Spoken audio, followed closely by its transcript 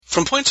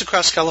From points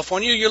across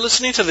California, you're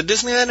listening to the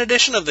Disneyland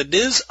edition of the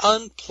Diz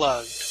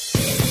Unplugged.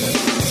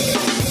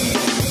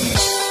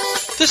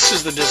 This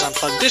is the Diz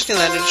Unplugged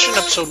Disneyland edition,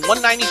 episode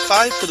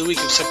 195 for the week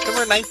of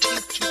September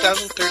 19th,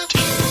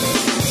 2013.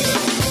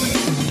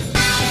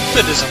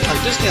 The Diz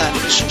Unplugged Disneyland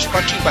edition is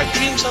brought to you by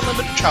Dreams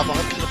Unlimited Travel,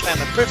 helping you plan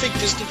the perfect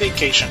Disney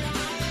vacation.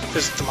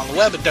 Visit them on the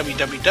web at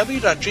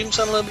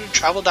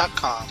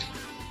www.dreamsunlimitedtravel.com.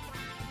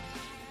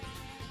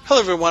 Hello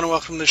everyone and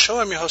welcome to the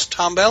show. I'm your host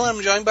Tom Bell and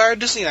I'm joined by our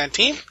Disneyland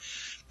team,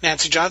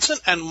 Nancy Johnson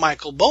and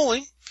Michael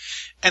Bowling.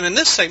 And in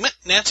this segment,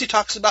 Nancy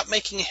talks about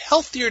making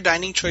healthier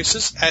dining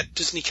choices at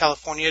Disney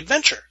California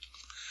Adventure.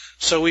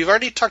 So we've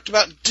already talked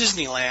about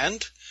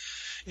Disneyland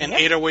and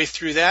ate our way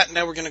through that.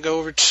 Now we're going to go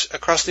over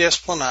across the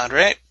Esplanade,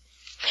 right?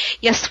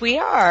 Yes, we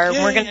are.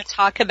 Yay. We're going to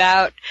talk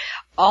about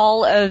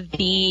all of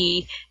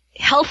the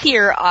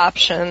healthier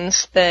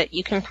options that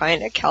you can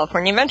find at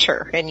California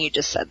Adventure. And you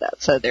just said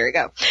that, so there you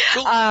go.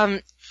 Cool.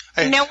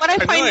 Now, what I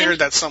heard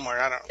that somewhere.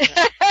 I don't know.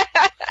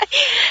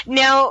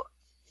 Now,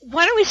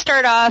 why don't we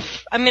start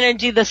off? I'm going to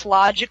do this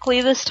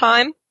logically this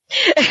time.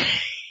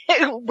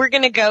 We're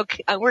going to go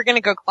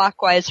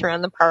clockwise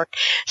around the park,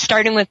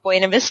 starting with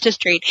Buena Vista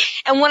Street.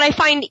 And what I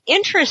find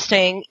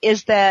interesting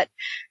is that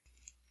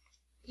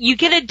you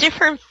get a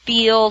different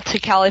feel to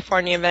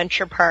California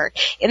Adventure Park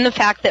in the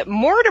fact that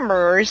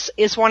Mortimer's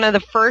is one of the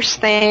first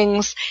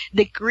things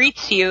that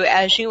greets you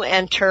as you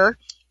enter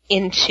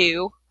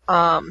into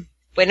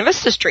Buena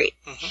Vista Street.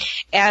 Mm-hmm.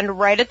 And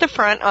right at the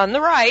front on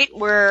the right,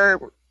 where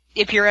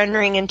if you're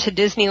entering into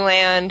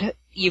Disneyland,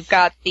 you've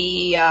got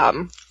the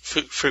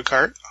fruit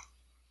cart?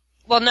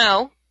 Well,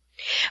 no.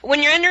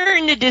 When you're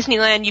entering into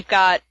Disneyland, you've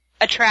got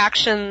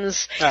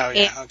attractions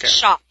and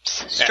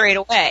shops straight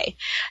away.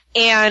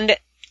 And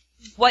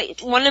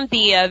one of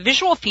the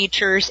visual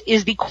features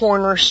is the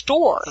corner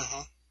store.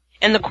 Uh-huh.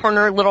 And the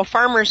corner little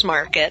farmer's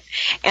market,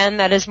 and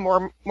that is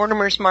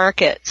Mortimer's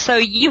Market. So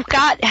you've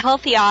got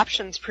healthy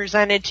options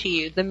presented to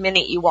you the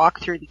minute you walk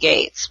through the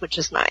gates, which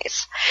is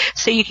nice.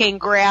 So you can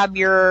grab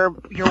your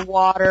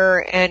water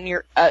and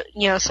your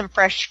some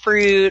fresh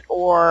fruit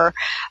or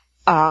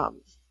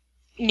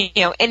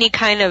any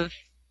kind of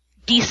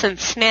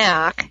decent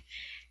snack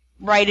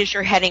right as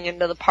you're heading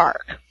into the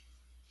park.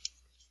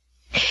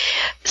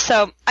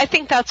 So I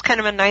think that's kind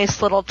of a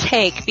nice little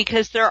take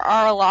because there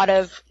are a lot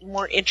of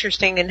more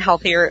interesting and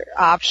healthier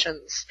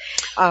options.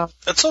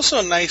 That's also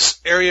a nice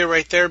area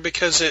right there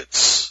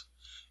because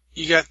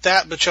you got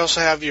that, but you also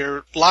have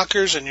your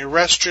lockers and your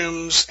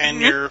restrooms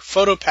and your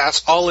photo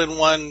pass all in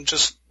one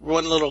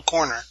little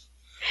corner.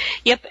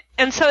 Yep,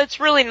 and so it's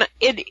really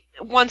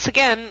once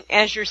again,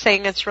 as you're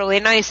saying, it's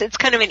really nice. It's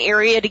kind of an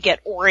area to get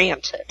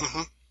oriented.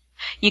 Mm-hmm.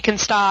 You can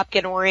stop,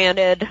 get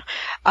oriented,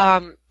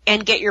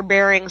 and get your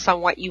bearings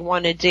on what you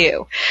want to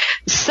do.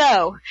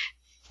 So,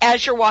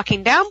 as you're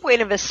walking down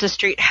Buena Vista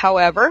Street,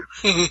 however,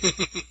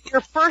 your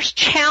first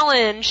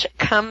challenge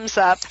comes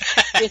up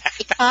with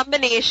a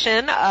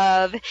combination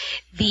of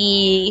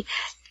the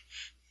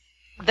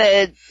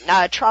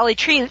Trolley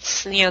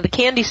Treats, the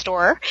candy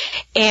store,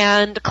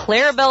 and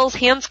Clarabelle's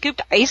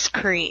hand-scooped ice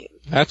cream.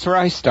 That's where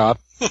I stop.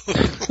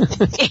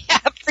 Yeah,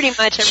 pretty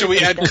much. Shall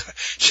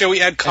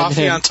we add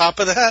coffee on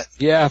top of that?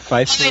 Yeah,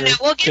 Pfizer. I know.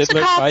 We'll get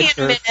to coffee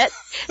in a minute,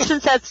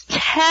 since that's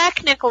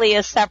technically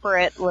a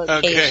separate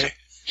location.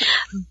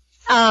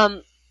 Okay.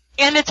 And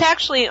it's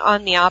actually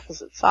on the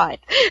opposite side.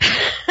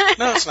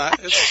 No, it's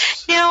not.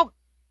 Now,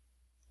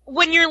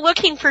 when you're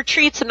looking for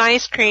treats and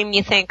ice cream,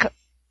 you think,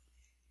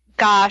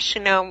 gosh,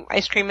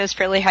 ice cream is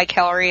fairly high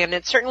calorie, and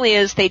it certainly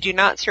is. They do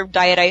not serve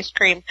diet ice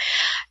cream.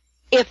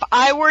 If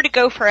I were to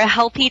go for a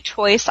healthy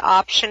choice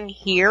option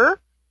here,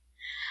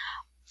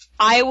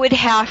 I would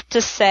have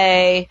to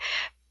say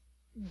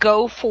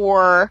go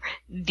for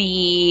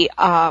the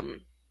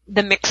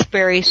mixed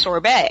berry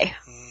sorbet.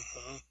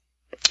 Mm-hmm.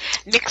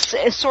 Mixed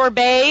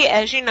sorbet,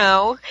 as you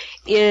know,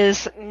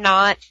 is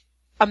not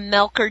a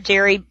milk or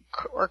dairy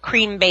or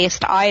cream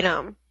based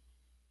item.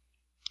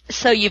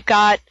 So you've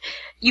got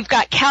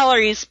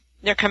calories.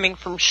 They're coming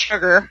from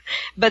sugar,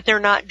 but they're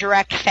not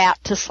direct fat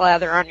to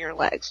slather on your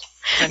legs.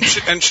 And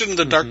shouldn't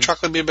the dark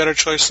chocolate be a better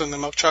choice than the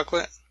milk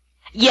chocolate?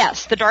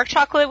 Yes, the dark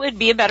chocolate would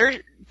be a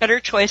better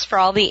choice for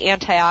all the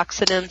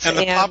antioxidants. And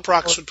the Pop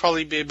Rocks would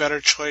probably be a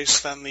better choice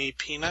than the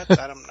peanut.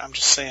 I'm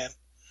just saying.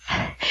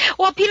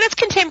 Well, peanuts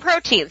contain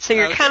protein, so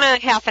you're kind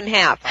of half and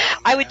half.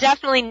 I would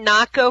definitely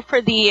not go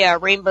for the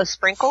rainbow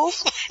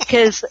sprinkles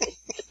because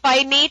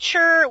by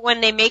nature,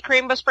 when they make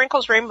rainbow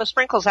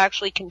sprinkles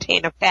actually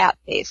contain a fat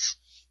base.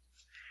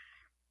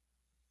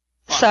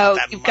 Well, so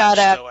you've got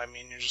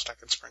you're just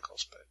talking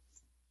sprinkles, but.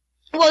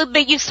 Well,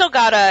 but you've still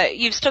got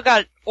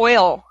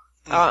oil,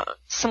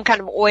 some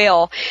kind of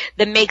oil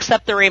that makes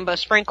up the rainbow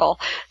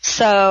sprinkle.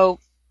 So,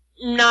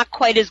 not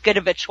quite as good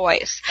of a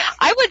choice.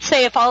 I would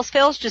say if all else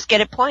fails, just get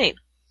it plain.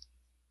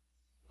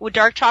 With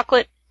dark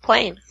chocolate,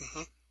 plain.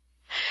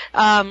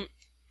 Mm-hmm.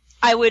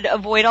 I would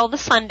avoid all the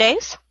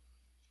sundaes.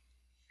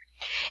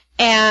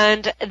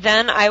 And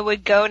then I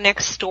would go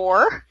next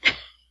door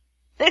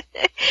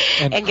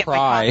and get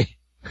cry.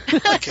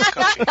 my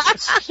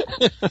coffee.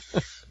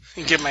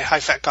 And get my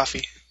high-fat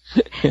coffee.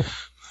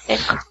 And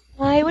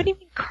cry? What do you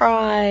mean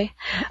cry?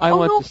 I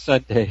want the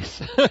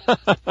Sundays.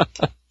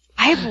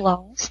 I've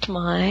lost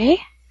my...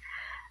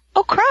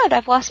 Oh, crud,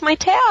 I've lost my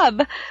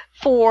tab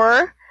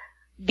for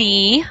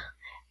the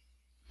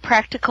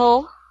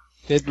Practical...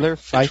 Fiddler,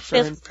 Fifer,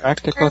 and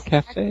Practical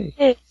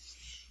Cafe.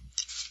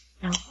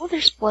 No,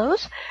 there's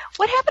blows.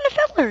 What happened to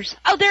Fiddlers?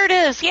 Oh, there it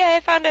is. Yeah,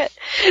 I found it.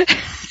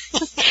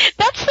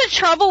 That's the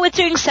trouble with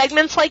doing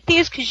segments like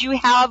these, because you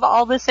have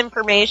all this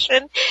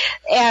information,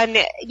 and,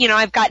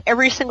 I've got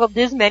every single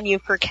Diz menu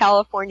for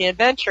California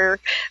Adventure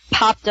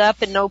popped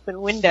up in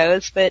open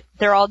windows, but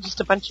they're all just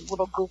a bunch of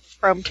little Google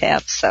Chrome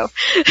tabs, so.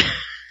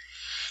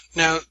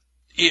 Now,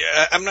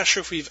 yeah, I'm not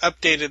sure if we've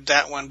updated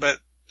that one, but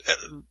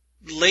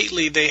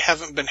lately they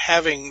haven't been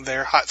having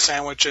their hot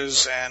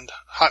sandwiches and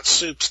hot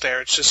soups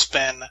there. It's just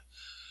been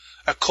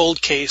a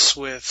cold case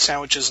with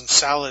sandwiches and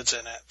salads in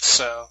it,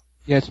 so.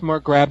 Yeah, it's more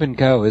grab and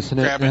go, isn't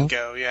it? Grab and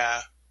go,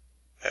 yeah.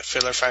 At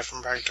Fiddler, Fifer,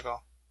 and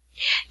Practical.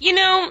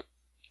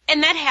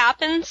 And that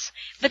happens,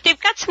 but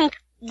they've got some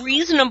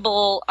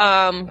reasonable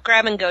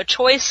grab and go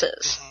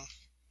choices.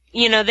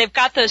 Mm-hmm. They've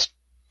got those.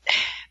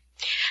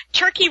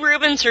 Turkey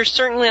Reubens are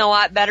certainly a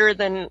lot better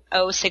than,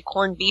 say,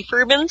 corned beef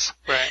Reubens.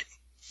 Right.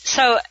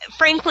 So,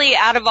 frankly,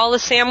 out of all the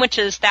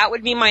sandwiches, that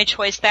would be my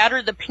choice. That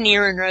or the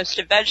paneer and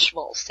roasted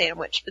vegetables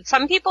sandwich. But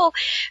some people,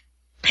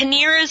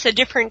 paneer is a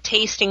different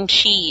tasting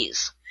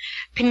cheese.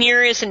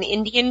 Paneer is an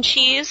Indian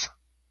cheese,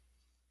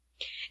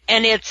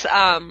 and it's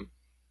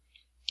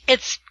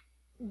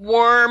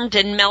warmed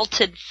and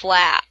melted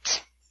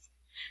flat.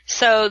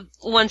 So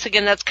once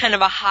again, that's kind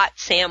of a hot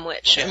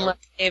sandwich, unless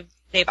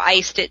they've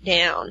iced it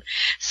down.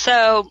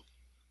 So,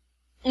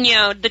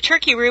 the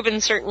Turkey Reuben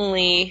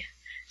certainly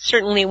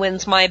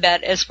wins my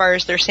bet as far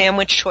as their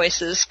sandwich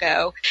choices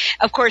go.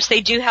 Of course,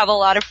 they do have a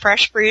lot of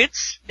fresh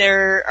fruits.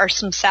 There are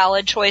some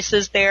salad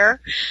choices there.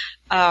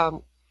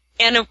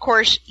 And of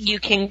course, you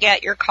can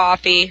get your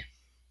coffee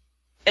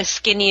as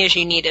skinny as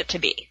you need it to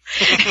be.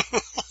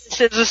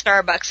 This is a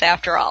Starbucks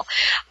after all.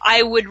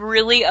 I would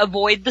really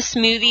avoid the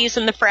smoothies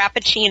and the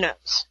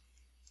frappuccinos.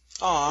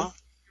 Aw.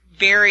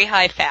 Very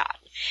high fat.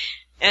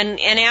 And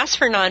ask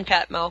for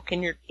non-fat milk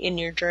in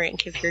your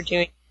drink if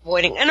you're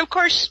avoiding. And of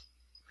course,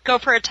 go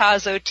for a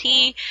Tazo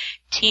tea.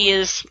 Tea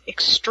is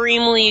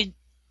extremely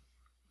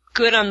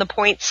good on the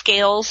point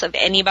scales of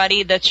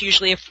anybody.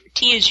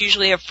 Tea is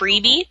usually a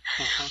freebie.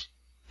 Uh-huh.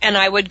 And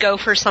I would go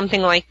for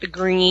something like the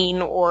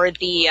green or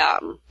the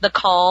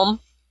Calm.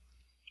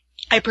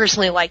 I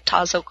personally like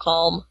Tazo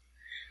Calm.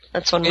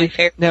 That's one of my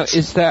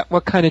favorites. Now,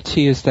 what kind of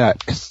tea is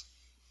that?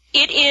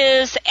 It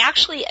is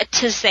actually a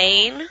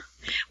tisane,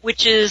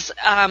 which is,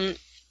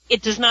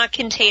 it does not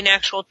contain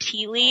actual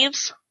tea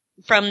leaves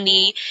from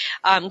the,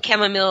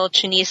 chamomile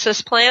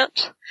chinesis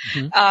plant.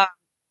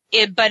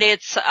 Mm-hmm. But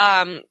it's,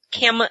 the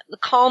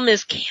Calm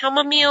is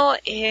chamomile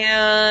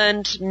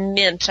and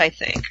mint, I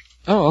think.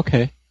 Oh,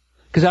 okay.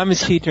 Because I'm a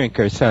tea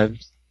drinker, so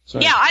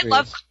yeah, I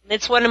love.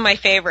 It's one of my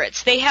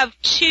favorites. They have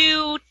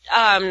two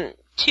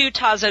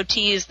Tazo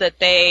teas that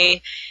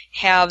they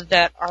have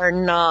that are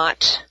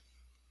not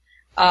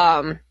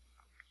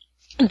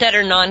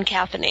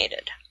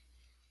non-caffeinated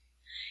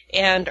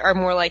and are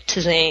more like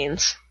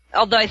tisanes.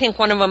 Although I think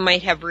one of them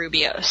might have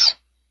Rubios,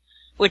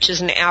 which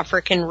is an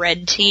African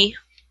red tea.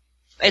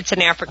 It's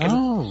an African.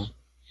 Oh.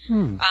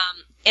 And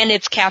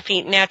it's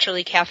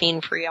naturally caffeine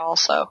free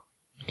also.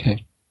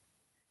 Okay.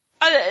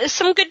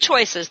 Some good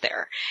choices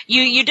there.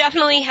 You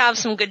definitely have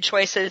some good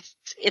choices.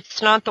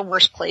 It's not the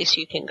worst place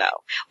you can go.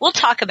 We'll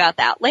talk about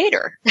that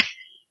later.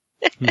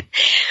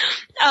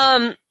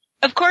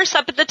 Of course,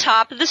 up at the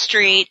top of the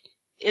street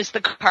is the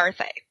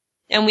Carthay.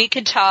 And we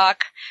could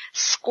talk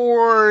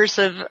scores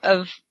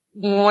of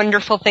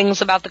wonderful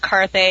things about the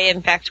Carthay.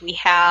 In fact, we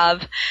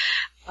have.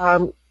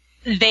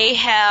 They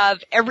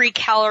have every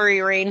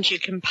calorie range you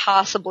can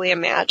possibly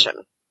imagine.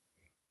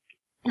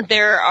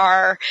 There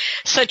are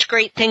such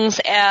great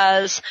things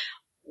as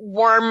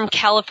warm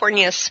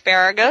California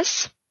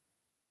asparagus.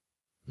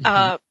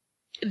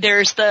 Mm-hmm.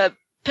 There's the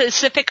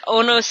Pacific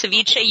Ono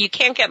ceviche. You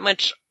can't get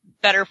much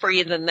better for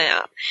you than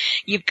that.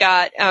 You've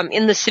got,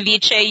 in the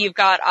ceviche, you've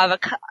got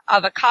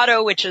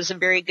avocado, which is a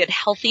very good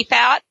healthy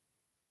fat.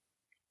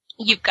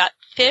 You've got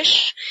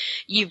fish.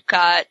 You've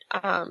got,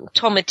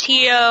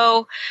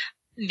 tomatillo.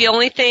 The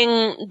only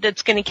thing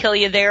that's going to kill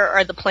you there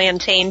are the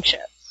plantain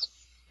chips,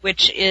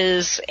 which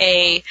is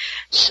a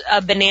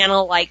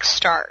banana-like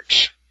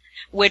starch,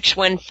 which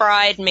when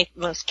fried make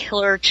the most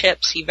killer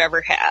chips you've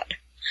ever had.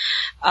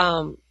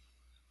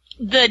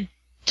 The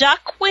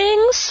duck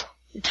wings,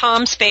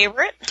 Tom's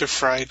favorite. They're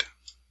fried.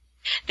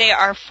 They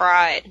are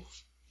fried.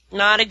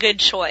 Not a good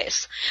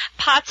choice.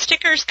 Pot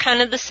stickers,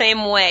 kind of the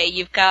same way.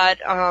 You've got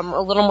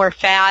a little more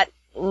fat,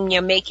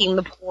 making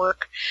the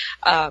pork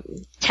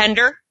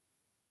tender.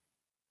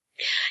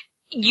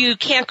 You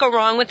can't go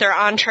wrong with their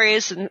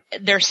entrees and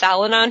their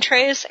salad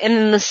entrees. And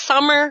in the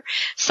summer,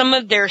 some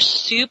of their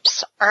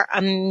soups are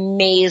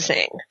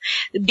amazing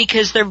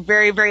because they're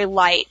very, very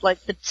light,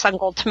 like the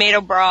Sungold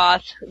tomato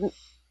broth.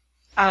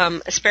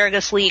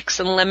 asparagus leeks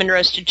and lemon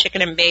roasted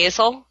chicken and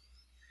basil.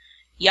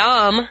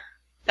 Yum.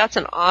 That's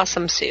an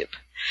awesome soup.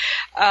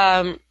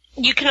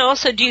 You can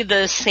also do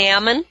the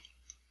salmon.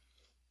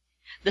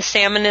 The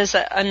salmon is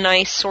a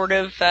nice sort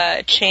of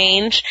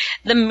change.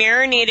 The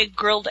marinated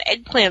grilled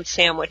eggplant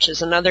sandwich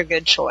is another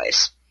good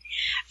choice.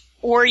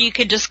 Or you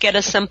could just get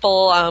a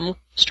simple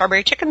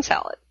strawberry chicken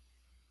salad.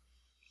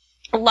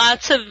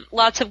 Lots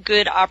of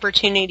good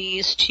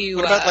opportunities to.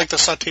 What about like the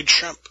sautéed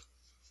shrimp?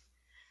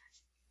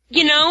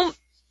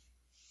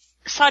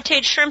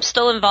 Sautéed shrimp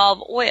still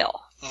involve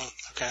oil. Oh,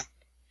 okay.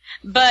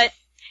 But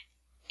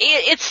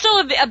it's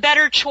still a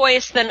better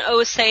choice than,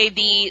 say,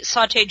 the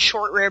sautéed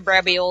short rib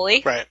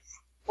ravioli. Right.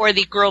 Or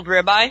the grilled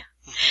ribeye.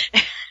 Mm-hmm.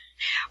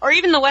 Or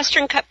even the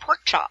Western cut pork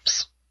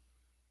chops.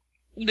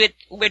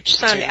 Which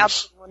sound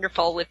absolutely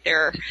wonderful with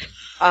their,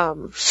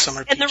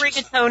 summer and the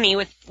rigatoni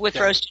with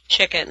roasted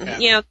chicken.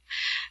 Yeah.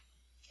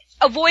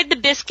 Avoid the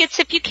biscuits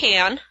if you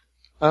can.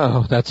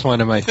 Oh, that's one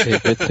of my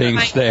favorite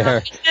things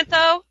there.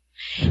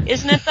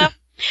 Isn't it though?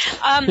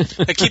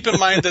 Keep in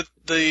mind that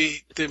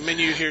the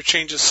menu here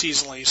changes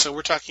seasonally, so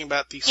we're talking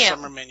about the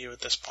summer menu at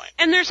this point.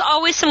 And there's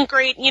always some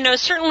great,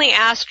 certainly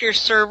ask your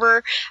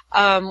server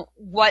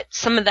what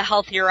some of the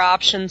healthier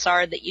options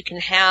are that you can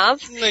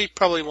have. They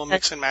probably will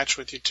mix and match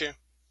with you too.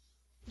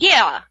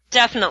 Yeah,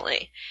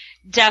 definitely.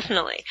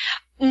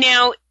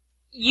 Now,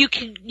 you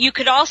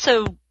could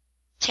also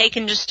take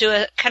and just do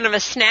a kind of a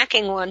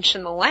snacking lunch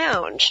in the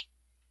lounge.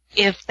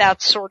 If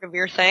that's sort of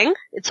your thing.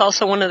 It's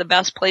also one of the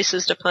best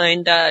places to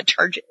find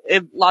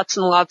lots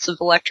and lots of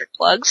electric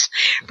plugs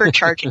for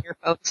charging your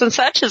phones and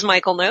such, as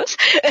Michael knows.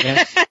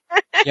 Yes.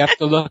 You have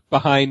to look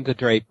behind the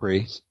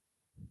draperies.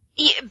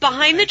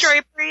 Behind the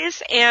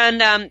draperies,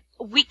 and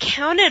we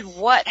counted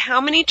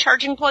how many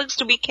charging plugs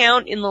do we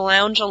count in the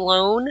lounge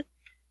alone?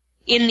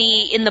 In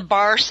the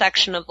bar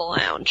section of the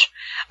lounge.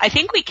 I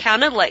think we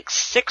counted like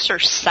 6 or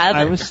 7.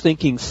 I was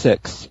thinking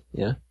 6,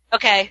 yeah.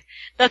 Okay,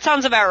 that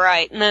sounds about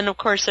right. And then, of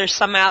course, there's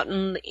some out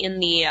in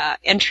the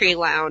entry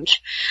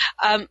lounge.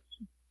 But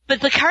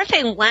the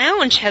Carthay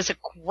Lounge has a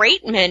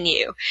great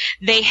menu.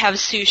 They have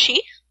sushi.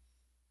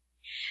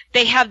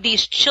 They have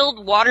these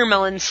chilled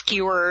watermelon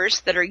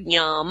skewers that are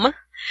yum.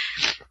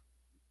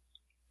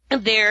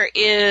 There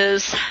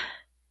is,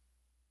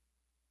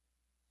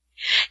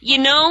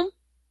 the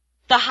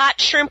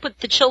hot shrimp with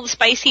the chilled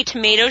spicy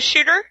tomato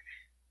shooter.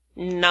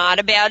 Not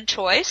a bad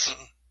choice.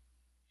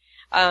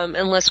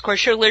 Unless, of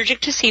course, you're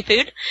allergic to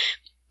seafood.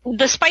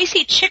 The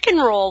spicy chicken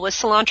roll with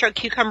cilantro,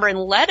 cucumber, and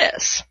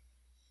lettuce.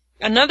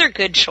 Another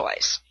good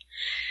choice.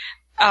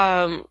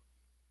 I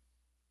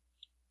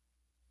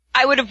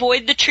would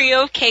avoid the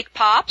trio of cake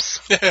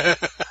pops.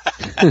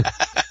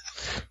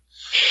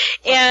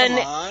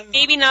 And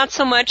maybe not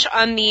so much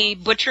on the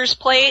butcher's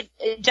plate.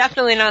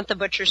 Definitely not the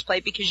butcher's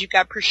plate because you've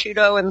got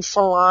prosciutto and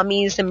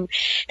salamis and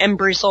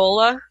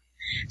bresaola.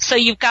 So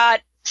you've got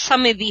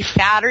some of the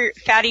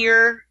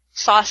fattier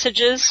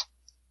sausages.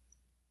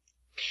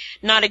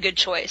 Not a good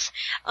choice.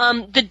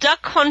 The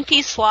duck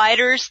confit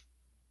sliders,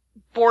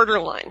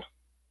 borderline.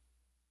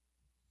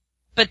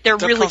 But they're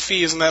really... Duck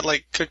confit, isn't that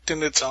like cooked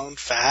in its own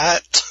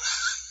fat?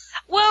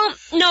 Well,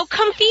 no,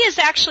 confit is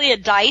actually a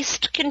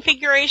diced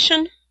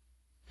configuration.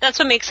 That's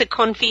what makes it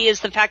confit,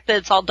 is the fact that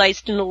it's all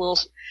diced into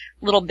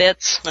little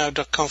bits. No,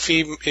 duck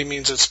confit, it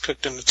means it's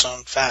cooked in its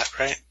own fat,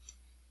 right?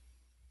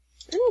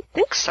 I don't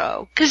think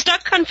so. Because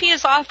duck confit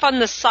is off on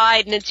the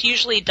side and it's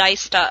usually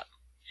diced up.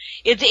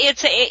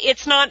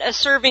 It's not a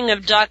serving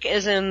of duck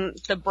as in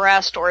the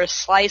breast or a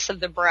slice of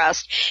the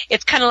breast.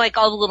 It's kind of like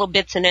all the little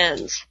bits and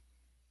ends.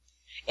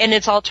 And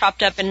it's all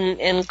chopped up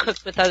and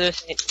cooked with other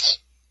things.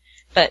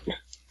 But,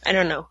 I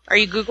don't know. Are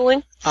you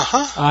Googling?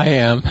 Uh-huh. I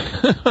am.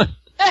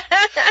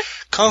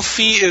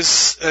 Confit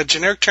is a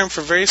generic term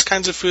for various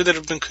kinds of food that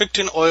have been cooked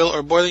in oil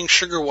or boiling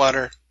sugar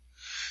water.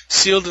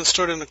 Sealed and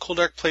stored in a cool,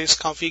 dark place,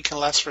 confit can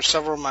last for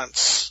several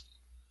months.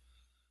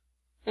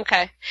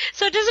 Okay.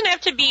 So it doesn't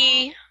have to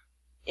be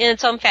in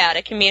its own fat.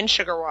 It can be in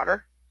sugar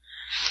water.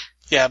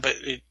 Yeah, but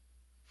it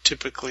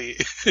typically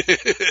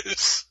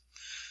is.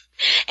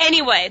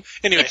 Anyway.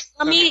 It's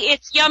yummy, okay.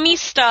 It's yummy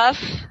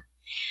stuff.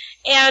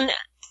 And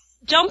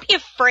don't be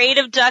afraid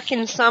of duck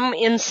in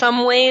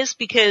some ways,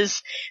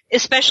 because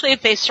especially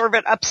if they serve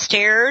it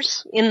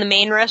upstairs in the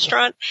main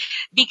restaurant,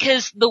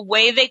 because the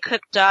way they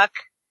cook duck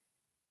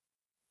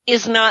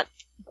is not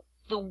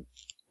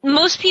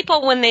most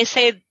people, when they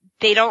say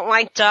they don't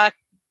like duck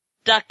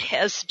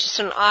has just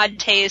an odd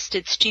taste,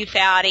 it's too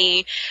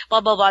fatty,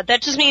 blah, blah, blah.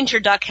 That just means your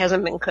duck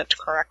hasn't been cooked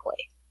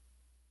correctly.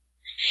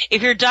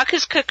 If your duck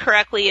is cooked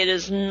correctly, it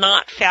is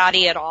not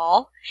fatty at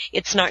all.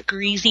 It's not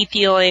greasy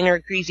feeling or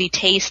greasy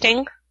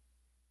tasting.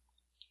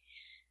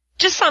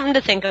 Just something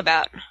to think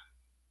about.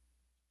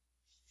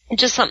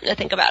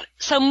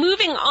 So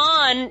moving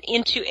on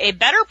into a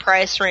better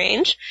price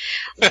range,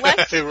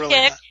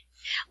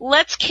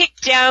 let's kick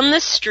down the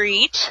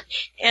street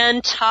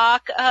and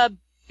talk about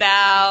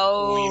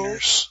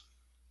wieners.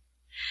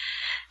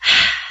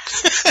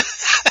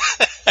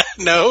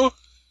 No?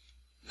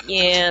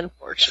 Yeah,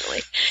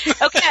 unfortunately.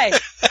 Okay.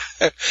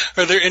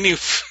 Are there any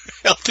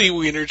healthy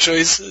wiener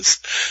choices?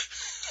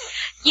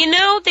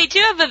 They do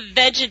have a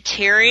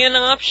vegetarian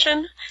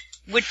option,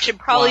 which would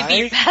probably be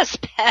your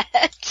best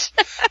bet.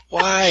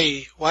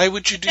 Why? Why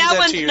would you do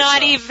that to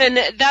yourself?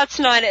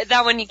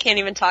 That one you can't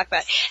even talk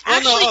about.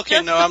 I'm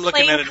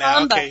looking at it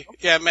now. Okay.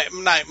 Yeah,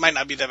 it might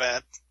not be that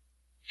bad.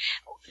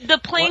 The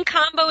plain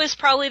combo is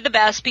probably the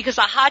best because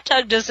a hot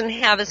dog doesn't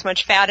have as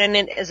much fat in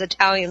it as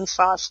Italian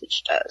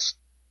sausage does.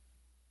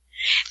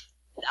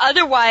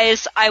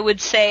 Otherwise, I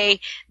would say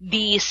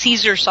the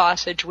Caesar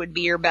sausage would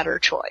be your better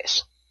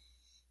choice.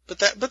 But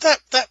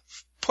that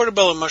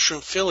portobello mushroom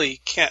Philly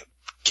can't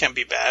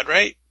be bad,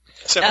 right?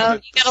 You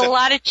got a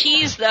lot of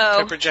cheese though.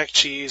 Pepper jack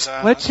cheese.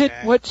 What is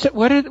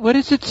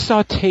it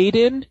sautéed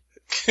in?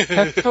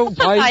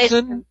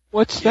 Hefeweizen?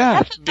 What's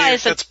that? Beer.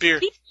 That's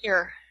beer.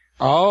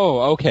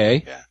 Oh,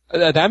 okay.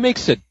 Yeah. That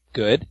makes it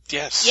good.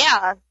 Yes.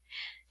 Yeah.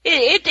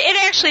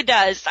 It actually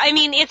does. I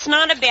mean, it's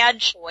not a bad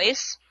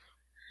choice.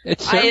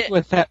 It's served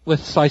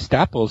with sliced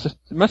apples. It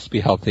must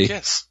be healthy.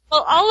 Yes.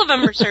 Well, all of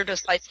them are served with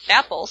sliced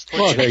apples.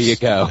 Well, there you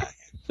go.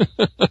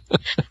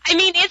 I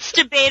mean, it's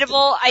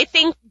debatable. I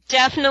think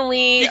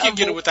definitely you can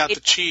get it without the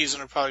cheese,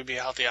 and it'll probably be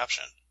a healthy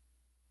option.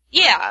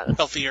 Yeah.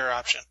 Healthier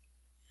option.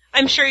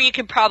 I'm sure you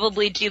could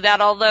probably do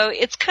that, although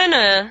it's kind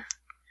of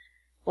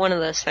one of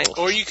those things.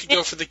 Or you could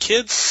go for the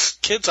kids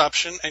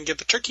option and get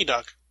the turkey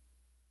dog.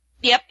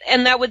 Yep,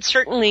 and that would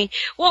certainly.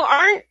 Well,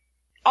 aren't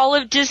all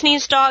of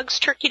Disney's dogs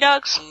turkey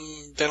dogs?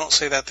 They don't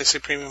say that. They say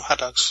premium hot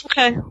dogs.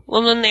 Okay.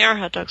 Well, then they are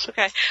hot dogs.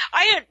 Okay.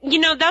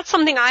 That's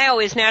something I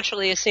always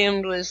naturally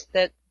assumed was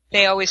that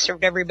they always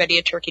served everybody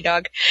a turkey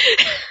dog.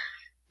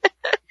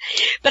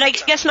 But I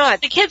guess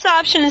not. The kids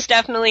option is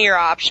definitely your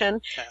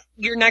option. Yeah.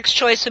 Your next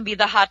choice would be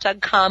the hot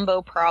dog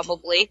combo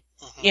probably,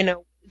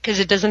 because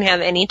it doesn't have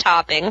any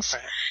toppings.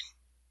 Right.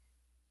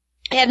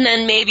 And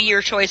then maybe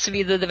your choice of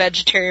either the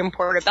vegetarian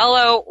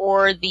portobello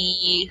or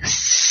the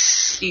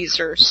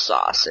Caesar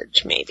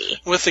sausage, maybe.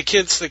 With the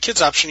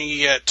kids option, you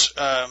get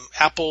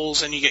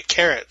apples and you get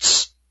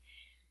carrots.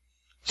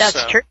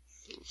 That's true.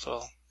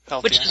 So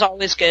healthy, which is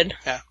always good.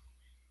 Yeah.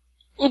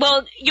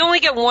 Well, you only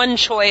get one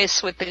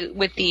choice with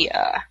the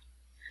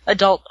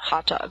adult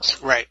hot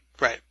dogs. Right.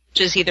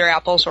 Which is either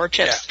apples or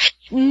chips.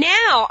 Yeah.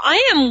 Now,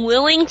 I am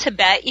willing to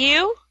bet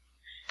you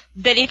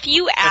that if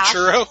you ask... A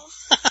churro?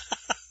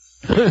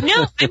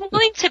 No, I'm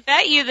willing to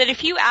bet you that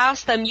if you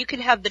ask them, you could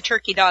have the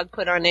turkey dog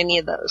put on any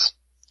of those.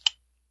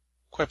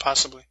 Quite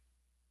possibly.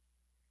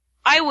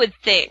 I would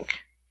think.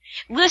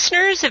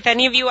 Listeners, if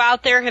any of you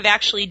out there have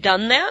actually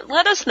done that,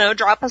 let us know.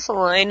 Drop us a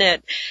line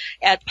at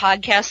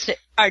podcast,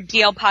 our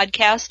DL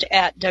podcast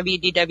at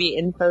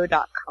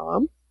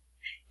wdwinfo.com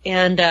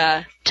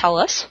and tell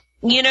us.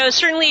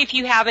 Certainly if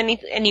you have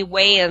any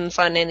weigh-ins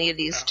on any of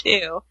these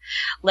too,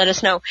 let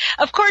us know.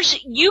 Of course,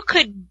 you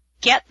could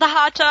get the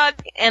hot dog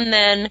and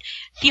then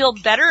feel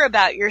better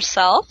about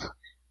yourself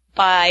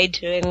by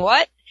doing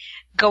what?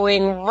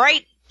 Going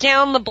right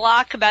down the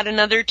block about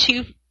another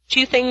two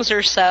things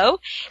or so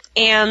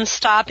and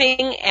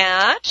stopping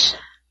at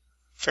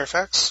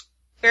Fairfax.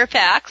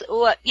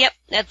 Yep,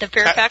 at the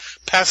Fairfax.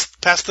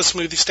 Past the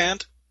smoothie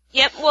stand?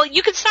 Yep, well,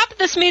 you could stop at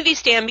the smoothie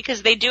stand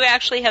because they do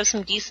actually have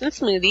some decent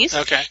smoothies.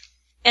 Okay.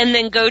 And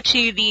then go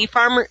to the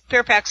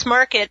Fairfax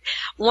Market.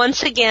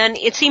 Once again,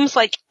 it seems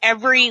like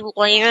every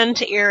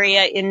land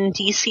area in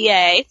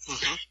DCA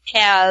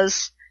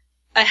has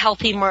a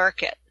healthy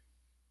market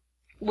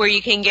where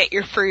you can get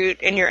your fruit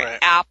and your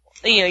apple,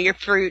 your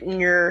fruit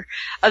and your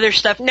other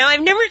stuff. Now,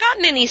 I've never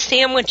gotten any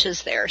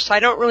sandwiches there, so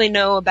I don't really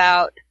know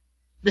about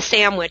the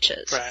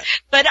sandwiches. Right.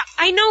 But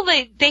I know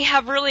they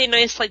have really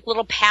nice,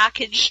 little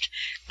prepackaged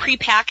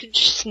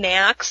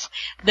snacks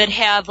that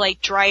have,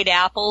 dried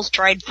apples,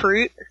 dried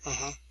fruit.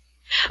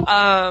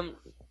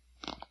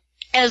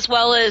 As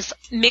well as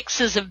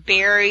mixes of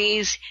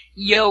berries,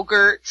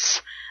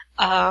 yogurts,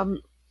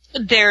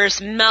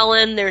 there's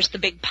melon, there's the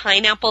big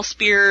pineapple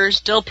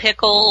spears, dill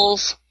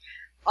pickles,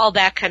 all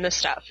that kind of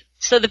stuff.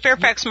 So the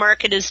Fairfax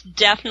Market is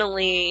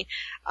definitely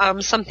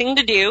something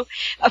to do.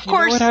 Of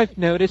course, what I've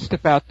noticed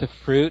about the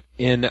fruit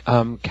in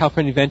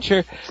California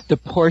Adventure, the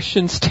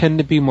portions tend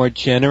to be more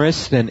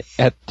generous than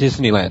at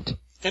Disneyland.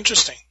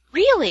 Interesting.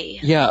 Really?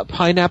 Yeah,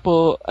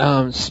 pineapple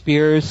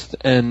spears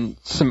and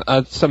some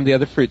of the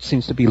other fruit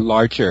seems to be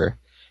larger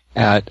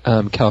at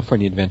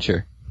California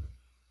Adventure.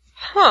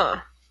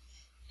 Huh.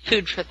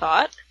 Food for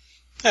thought.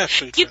 Yeah,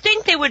 You'd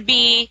think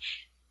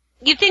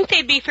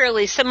they'd be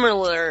fairly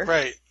similar.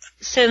 Right.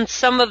 Since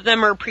some of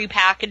them are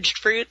prepackaged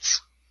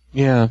fruits.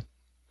 Yeah.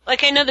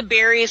 I know the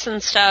berries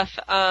and stuff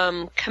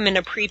come in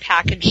a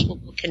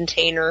prepackaged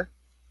container.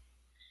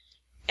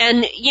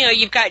 And,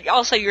 you've got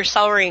also your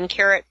celery and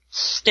carrot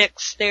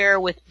sticks there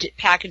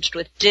packaged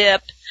with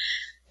dip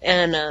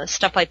and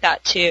stuff like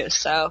that too.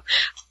 So,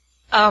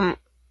 I'd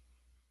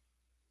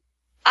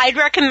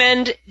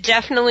recommend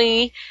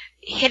definitely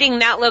hitting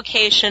that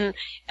location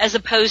as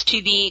opposed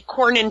to the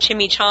corn and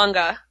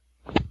chimichanga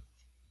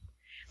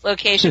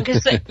location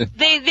because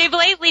they've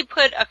lately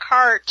put a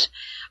cart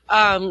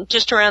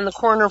just around the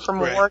corner from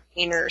Right. War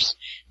Gainers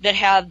that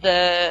have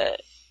the.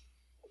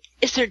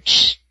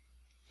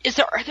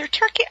 Are there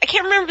turkey? I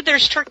can't remember if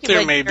there's turkey. There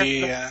leg may there, be,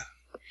 yeah.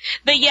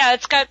 But yeah,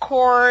 it's got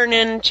corn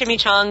and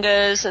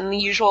chimichangas and the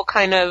usual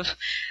kind of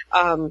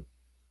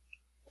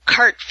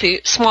cart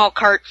food, small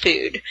cart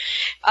food.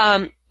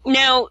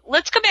 Now,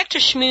 let's go back to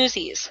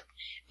Schmoozies,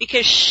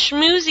 because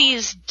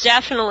Schmoozies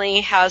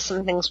definitely has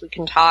some things we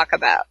can talk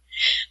about.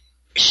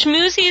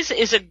 Schmoozies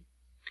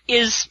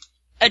is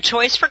a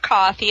choice for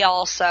coffee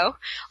also.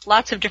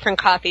 Lots of different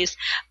coffees.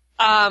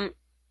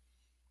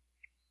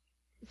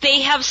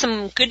 They have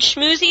some good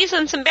schmoozies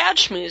and some bad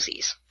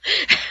schmoozies.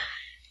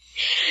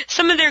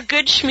 Some of their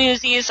good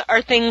schmoozies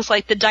are things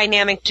like the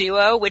Dynamic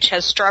Duo, which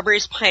has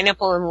strawberries,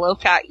 pineapple, and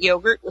low-fat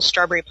yogurt with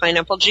strawberry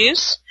pineapple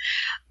juice.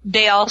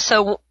 They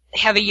also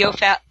have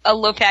a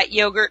low-fat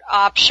yogurt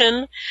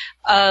option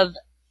of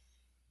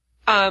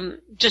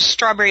just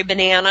strawberry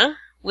banana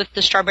with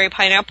the strawberry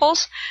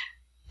pineapples,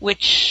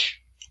 which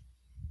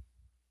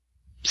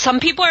some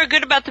people are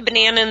good about the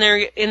banana in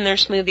their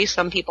smoothie,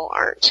 some people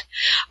aren't.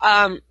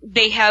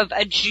 They have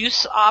a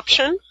juice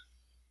option.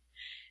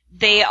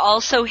 They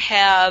also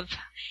have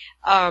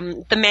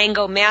the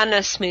Mango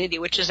Madness smoothie,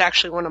 which is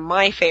actually one of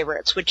my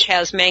favorites, which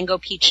has mango,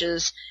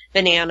 peaches,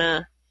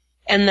 banana,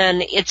 and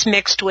then it's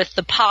mixed with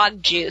the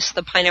Pog juice,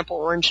 the pineapple,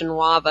 orange, and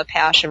guava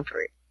passion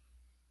fruit.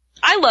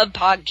 I love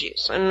Pog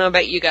juice. I don't know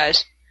about you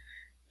guys.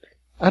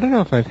 I don't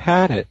know if I've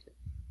had it.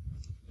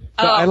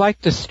 But I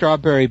like the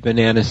strawberry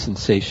banana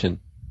sensation.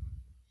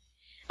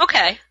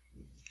 Okay.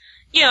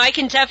 I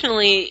can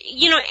definitely,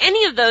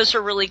 any of those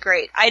are really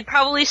great. I'd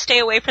probably stay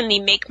away from the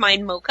Make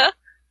Mine Mocha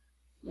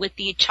with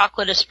the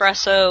chocolate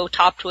espresso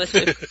topped with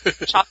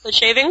the chocolate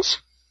shavings.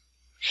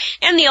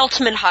 And the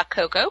Ultimate Hot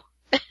Cocoa.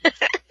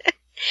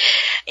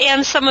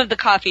 And some of the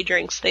coffee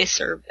drinks they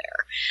serve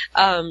there.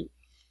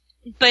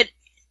 But,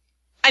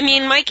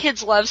 my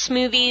kids love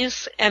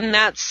smoothies, and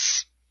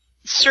that's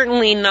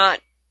certainly not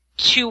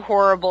too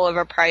horrible of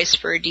a price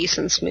for a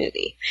decent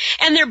smoothie.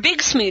 And they're big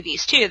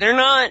smoothies too. They're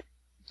not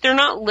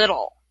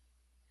little.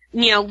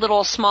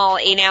 Little small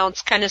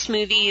 8-ounce kind of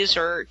smoothies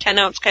or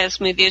 10-ounce kind of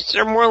smoothies.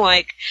 They're more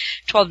like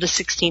 12 to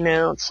 16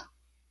 ounce.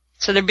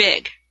 So they're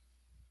big.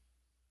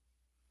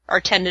 Or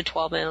 10 to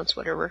 12 ounce,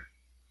 whatever.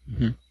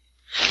 Mm-hmm.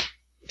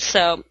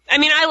 So,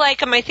 I like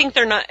them. I think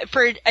they're not,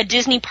 for a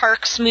Disney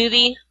park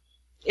smoothie,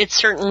 it's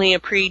certainly a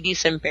pretty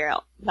decent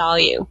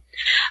value.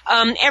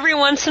 Every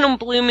once in a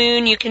blue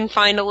moon, you can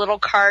find a little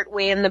cart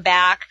way in the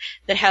back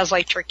that has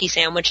like turkey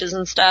sandwiches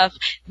and stuff,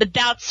 but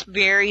that's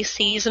very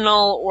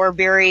seasonal or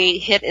very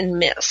hit and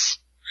miss.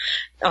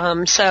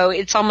 So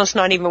it's almost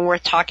not even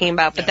worth talking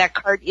about, but that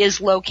cart is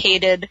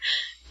located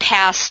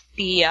past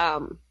the,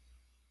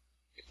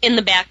 in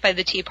the back by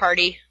the tea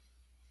party.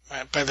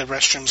 Right, by the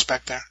restrooms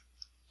back there.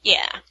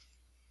 Yeah.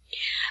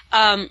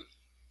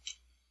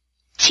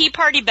 Tea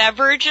party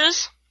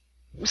beverages,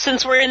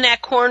 since we're in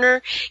that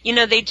corner,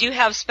 they do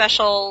have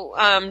special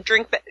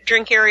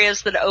drink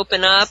areas that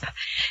open up.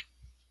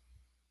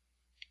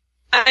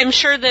 I'm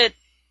sure that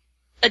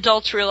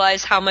adults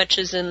realize how much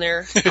is in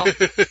there.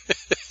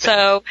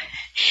 So,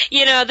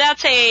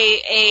 that's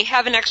a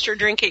have an extra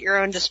drink at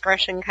your own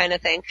discretion kind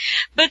of thing.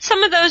 But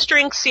some of those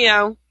drinks,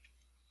 are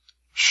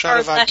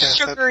less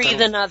sugary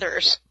than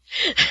others.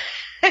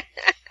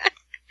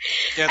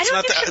 Yeah,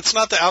 it's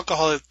not the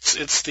alcohol,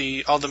 it's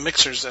all the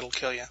mixers that'll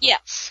kill you.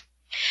 Yes.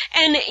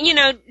 And,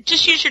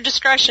 just use your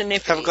discretion.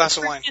 Have a glass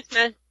of wine.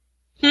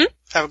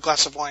 Have a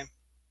glass of wine.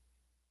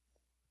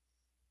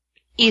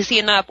 Easy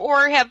enough.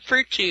 Or have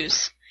fruit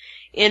juice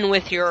in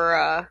with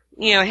your,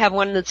 have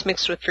one that's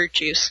mixed with fruit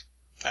juice.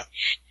 Yeah.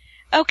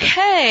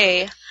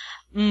 Okay.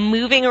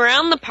 Moving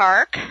around the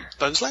park.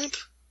 Bugs Land?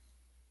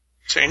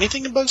 Is there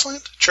anything in Bugs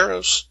Land?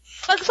 Churros.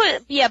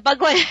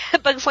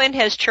 Bugs Land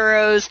has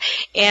churros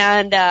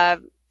and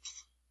an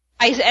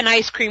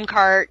ice cream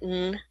cart,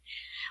 and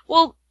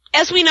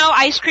as we know,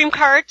 ice cream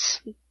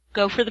carts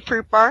go for the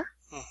fruit bar.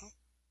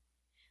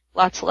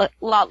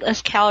 Mm-hmm. Lot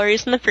less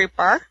calories in the fruit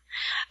bar,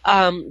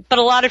 but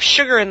a lot of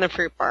sugar in the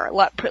fruit bar.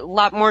 A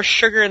lot more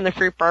sugar in the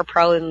fruit bar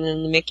probably than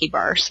in the Mickey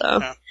bar. So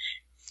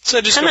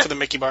just go for the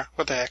Mickey bar.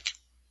 What the heck?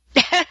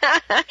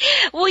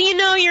 Well,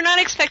 you're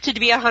not expected to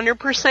be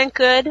 100%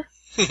 good.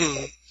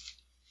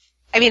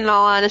 In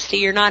all honesty,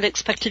 you're not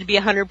expected to be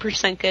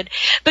 100% good.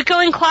 But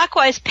going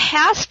clockwise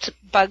past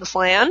Bugs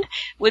Land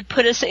would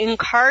put us in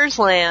Cars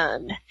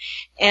Land.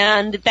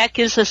 And that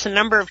gives us a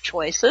number of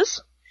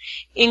choices,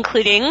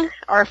 including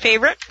our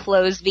favorite,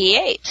 Flo's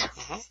V8.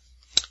 Mm-hmm.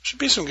 Should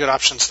be some good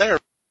options there.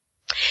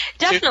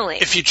 Definitely.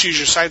 If you choose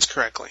your sides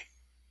correctly.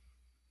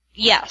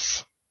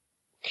 Yes.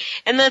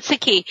 And that's the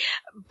key.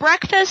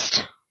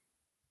 Breakfast,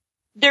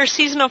 their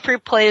seasonal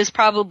fruit plate is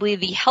probably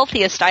the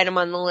healthiest item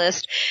on the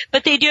list,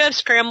 but they do have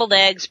scrambled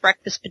eggs,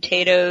 breakfast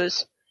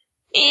potatoes,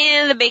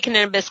 and the bacon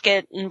and a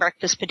biscuit and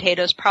breakfast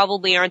potatoes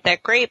probably aren't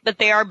that great, but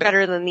they are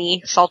better than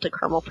the salted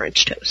caramel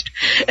French toast.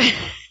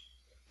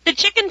 The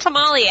chicken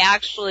tamale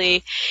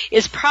actually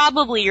is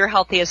probably your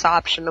healthiest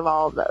option of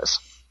all of those,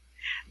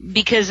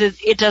 because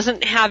it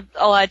doesn't have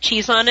a lot of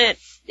cheese on it.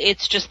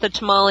 It's just the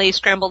tamale,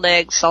 scrambled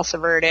eggs, salsa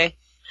verde,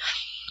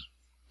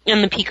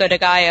 and the pico de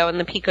gallo. And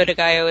the pico de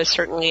gallo is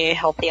certainly a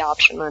healthy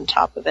option on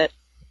top of it.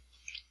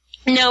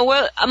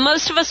 Now,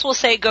 most of us will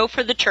say go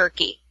for the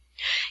turkey.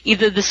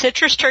 Either the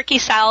citrus turkey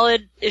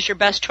salad is your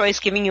best choice,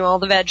 giving you all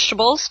the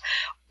vegetables,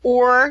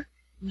 or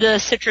the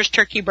citrus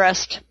turkey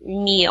breast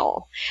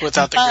meal.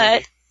 Without the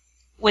gravy.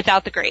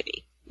 Without the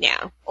gravy,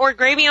 yeah. Or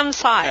gravy on the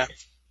side.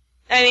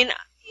 Yeah. I mean,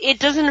 it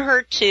doesn't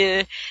hurt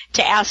to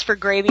ask for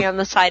gravy on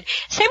the side.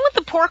 Same with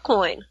the pork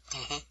loin.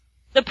 Mm-hmm.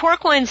 The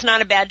pork loin's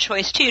not a bad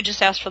choice, too.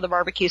 Just ask for the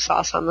barbecue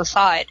sauce on the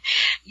side.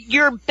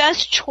 Your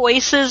best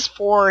choices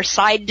for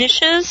side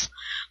dishes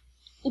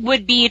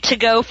would be to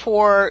go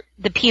for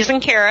the peas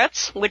and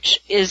carrots,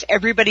 which is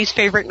everybody's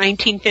favorite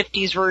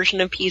 1950s version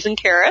of peas and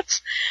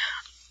carrots,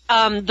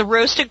 the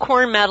roasted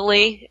corn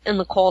medley, and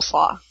the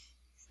coleslaw.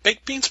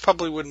 Baked beans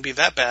probably wouldn't be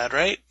that bad,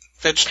 right?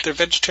 They're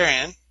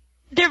vegetarian.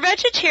 They're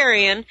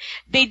vegetarian.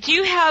 They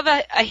do have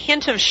a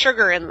hint of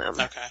sugar in them.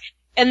 Okay.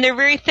 And they're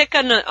very thick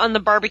on the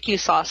barbecue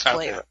sauce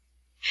flavor. Okay.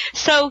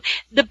 So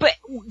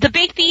the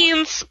baked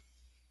beans,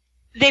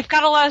 they've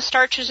got a lot of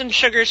starches and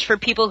sugars for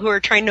people who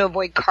are trying to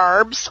avoid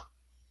carbs.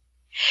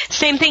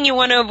 Same thing, you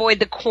want to avoid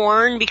the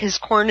corn because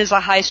corn is a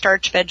high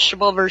starch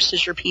vegetable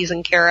versus your peas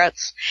and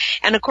carrots.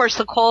 And of course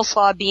the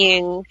coleslaw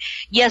being,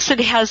 yes, it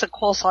has a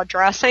coleslaw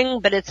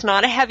dressing, but it's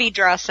not a heavy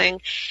dressing,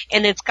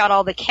 and it's got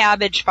all the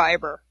cabbage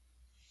fiber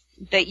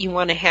that you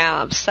want to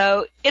have.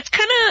 So it's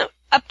kind of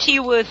up to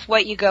you with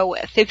what you go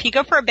with. If you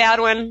go for a bad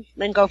one,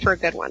 then go for a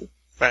good one.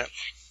 Right.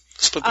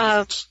 Split the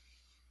difference.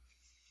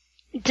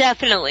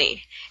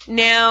 Definitely.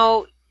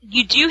 Now,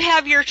 you do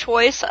have your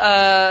choice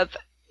of,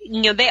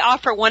 they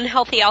offer one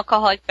healthy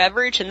alcoholic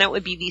beverage, and that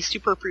would be the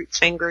Superfruit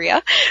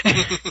Sangria.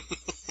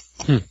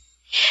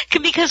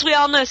 Because we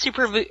all know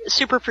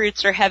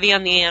superfruits are heavy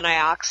on the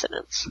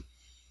antioxidants.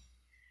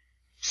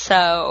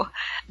 So,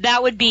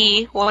 that would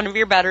be one of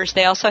your betters.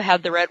 They also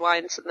have the red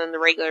wines and then the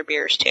regular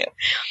beers, too.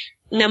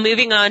 Now,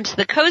 moving on to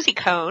the Cozy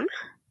Cone.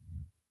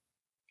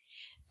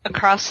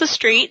 Across the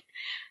street.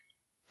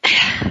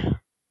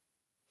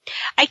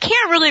 I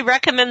can't really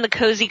recommend the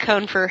Cozy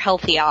Cone for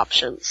healthy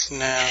options.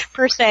 No.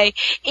 Per se.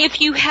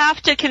 If you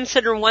have to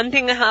consider one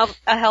thing a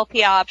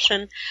healthy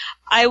option,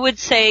 I would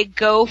say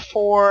go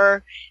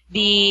for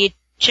the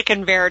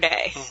Chicken Verde.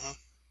 Mm-hmm.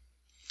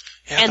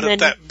 Yeah, and then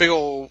that big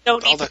old,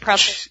 don't eat the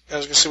pretzel. I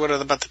was going to say, what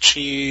about the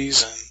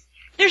cheese and...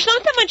 There's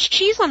not that much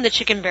cheese on the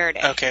Chicken Verde.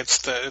 Okay, it's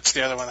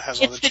the other one that has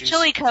all the cheese. It's the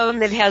chili cone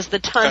that has the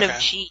ton of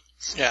cheese.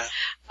 Yeah.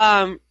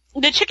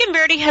 The Chicken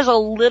Verde has a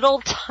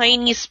little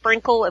tiny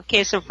sprinkle of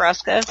queso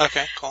fresco.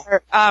 Okay, cool.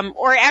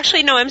 Or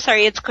actually, no, I'm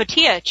sorry, it's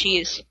cotija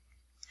cheese.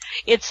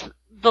 It's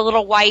the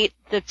little white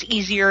that's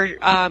easier,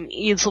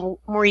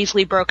 more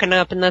easily broken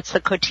up, and that's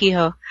the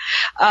cotija.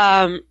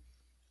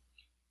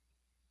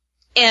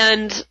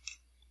 And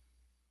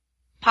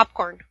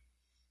popcorn.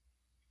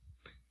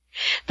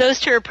 Those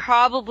two are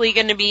probably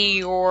going to be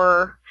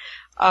your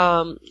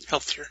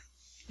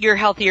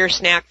healthier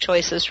snack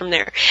choices from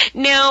there.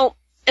 Now,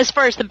 as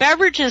far as the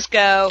beverages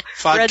go,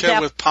 vodka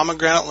with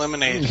pomegranate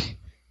lemonade.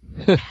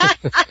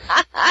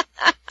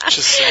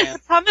 Just saying.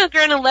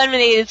 Pomegranate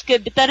lemonade is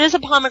good, but that is a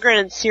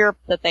pomegranate syrup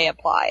that they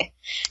apply.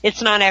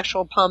 It's not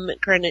actual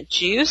pomegranate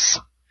juice.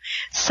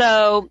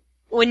 So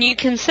when you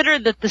consider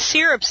that the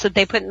syrups that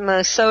they put in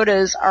the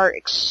sodas are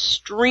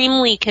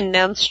extremely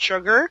condensed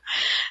sugar,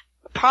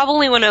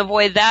 probably want to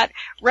avoid that.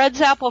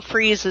 Red's Apple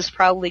Freeze is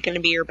probably going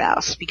to be your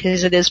best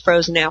because it is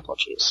frozen apple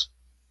juice.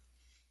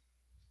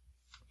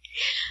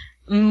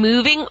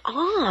 Moving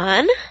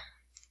on.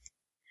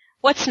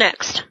 What's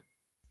next?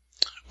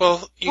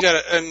 Well, you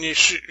got to, and you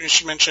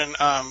should mention,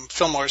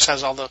 Fillmore's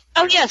has all the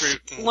yes.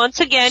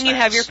 Once again, snacks. You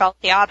have your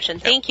healthy option.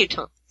 Yep. Thank you,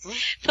 Tom.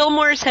 Mm-hmm.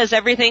 Fillmore's has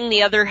everything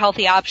the other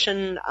healthy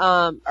option,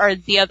 or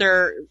the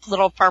other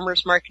little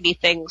farmers market-y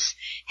things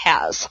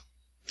has.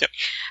 Yep.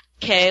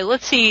 Okay,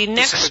 let's see.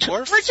 Next,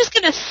 we're just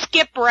going to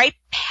skip right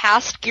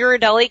past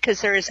Ghirardelli because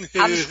there is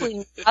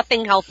absolutely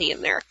nothing healthy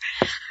in there.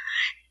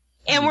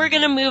 And we're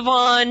going to move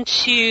on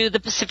to the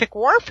Pacific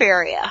Wharf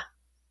area.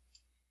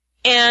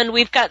 And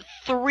we've got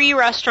 3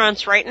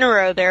 restaurants right in a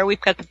row there.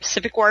 We've got the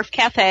Pacific Wharf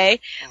Cafe,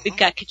 we've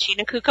got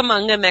Cucina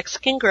Cucamonga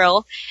Mexican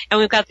Grill, and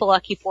we've got the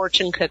Lucky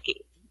Fortune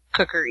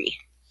Cookery.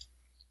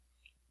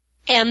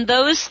 And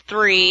those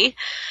 3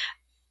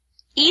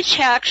 each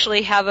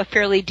actually have a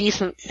fairly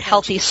decent,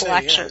 healthy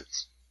selection. Yeah.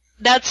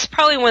 That's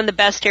probably one of the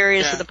best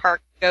areas of the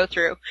park to go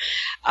through.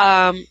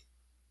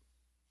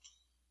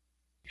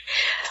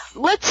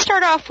 Let's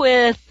start off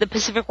with the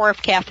Pacific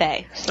Wharf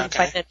Cafe, since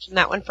I mentioned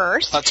that one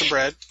first. Lots of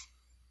bread.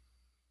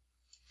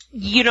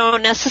 You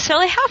don't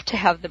necessarily have to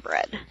have the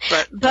bread.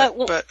 But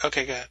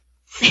okay, go ahead.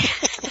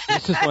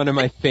 This is one of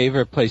my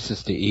favorite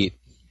places to eat,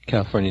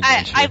 California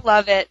Adventure. I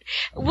love it.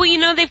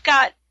 Well, they've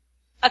got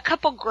a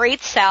couple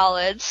great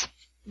salads.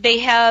 They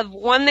have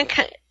one that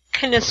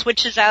kind of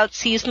switches out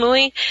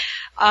seasonally,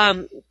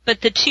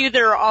 but the 2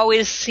 that are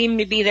always seem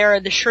to be there are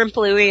the Shrimp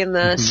Louie and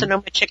the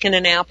Sonoma Chicken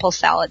and Apple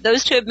Salad.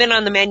 Those 2 have been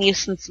on the menu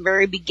since the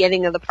very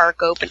beginning of the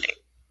park opening.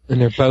 And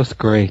they're both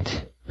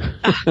great.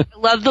 I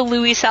love the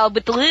Louis salad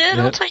with the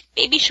little tiny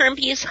baby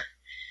shrimpies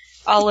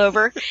all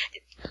over.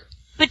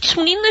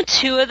 Between the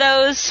two of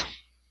those,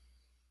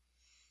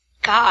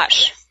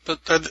 gosh. But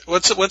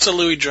what's a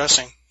Louis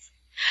dressing?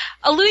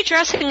 A Louis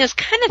dressing is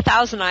kind of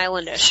Thousand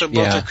Island-ish. So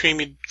both are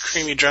creamy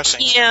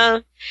dressings. Yeah.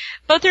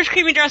 Both are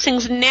creamy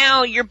dressings.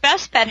 Now, your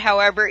best bet,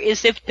 however,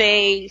 is if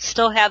they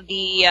still have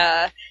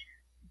the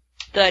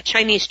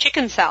Chinese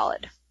chicken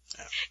salad.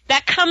 Yeah.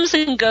 That comes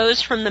and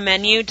goes from the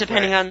menu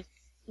depending on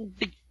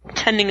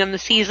the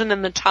season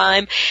and the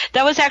time.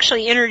 That was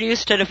actually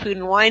introduced at a Food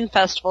and Wine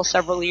Festival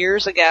several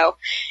years ago.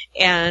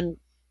 And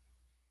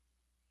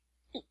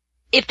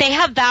if they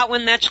have that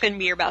one, that's going to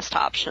be your best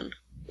option.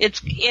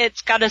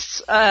 It's got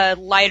a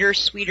lighter,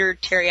 sweeter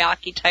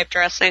teriyaki type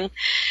dressing.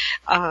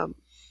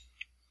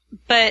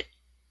 But,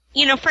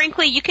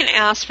 frankly, you can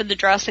ask for the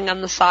dressing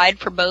on the side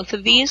for both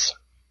of these.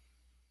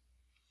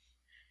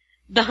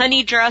 The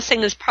honey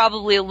dressing is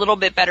probably a little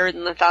bit better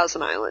than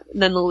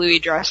the Louis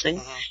dressing.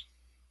 Uh-huh.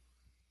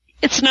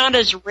 It's not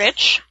as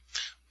rich.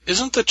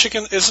 Isn't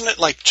it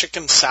like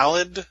chicken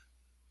salad?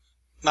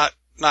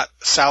 Not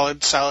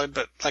salad,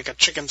 but like a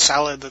chicken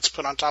salad that's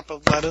put on top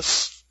of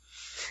lettuce?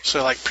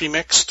 So like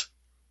pre-mixed?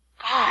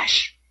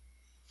 Gosh.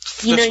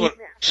 You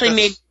actually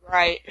made me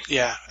right.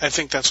 Yeah, I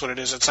think that's what it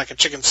is. It's like a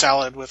chicken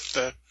salad with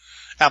the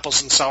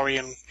apples and celery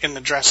in the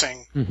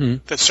dressing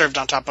that's served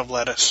on top of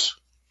lettuce.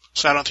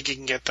 So I don't think you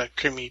can get the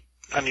creamy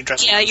honey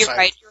dressing. Yeah, you're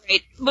right.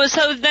 Well,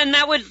 so then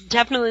that would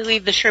definitely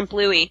leave the shrimp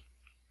Louis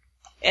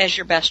as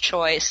your best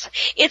choice.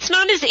 It's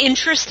not as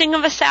interesting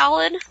of a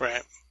salad.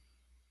 Right.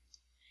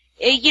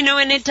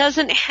 And it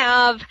doesn't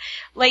have,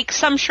 like,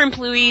 some shrimp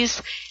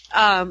Louis,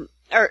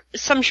 or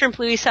some shrimp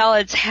Louis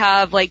salads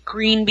have, like,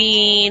 green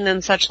bean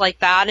and such like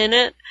that in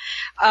it.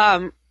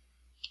 That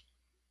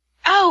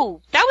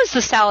was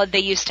the salad they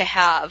used to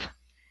have.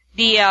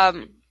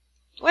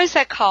 What is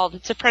that called?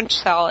 It's a French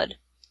salad.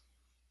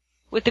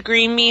 With the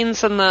green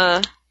beans and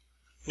the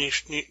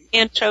niçoise.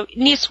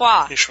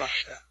 Niçoise,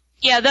 yeah.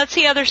 Yeah, that's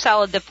the other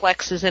salad that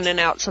flexes in and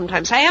out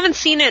sometimes. I haven't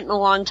seen it in a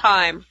long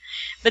time,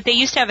 but they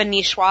used to have a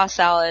niçoise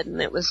salad, and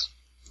it was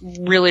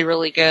really,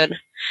 really good.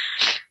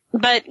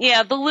 But,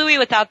 yeah, the Louis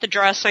without the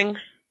dressing,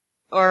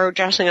 or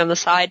dressing on the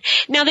side.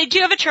 Now, they do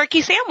have a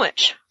turkey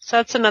sandwich, so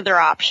that's another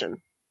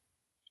option.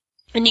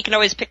 And you can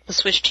always pick the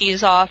Swiss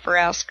cheese off or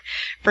ask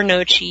for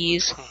no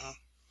cheese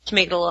to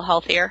make it a little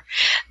healthier.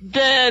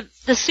 The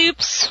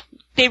soups,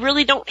 they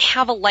really don't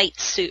have a light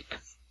soup,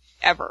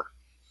 ever.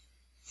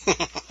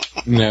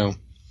 No.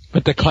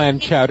 But the clam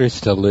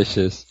chowder's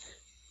delicious.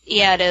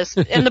 Yeah, it is.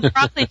 And the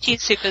broccoli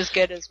cheese soup is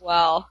good as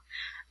well.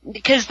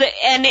 Because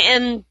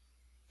and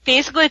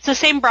basically it's the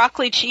same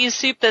broccoli cheese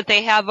soup that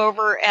they have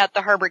over at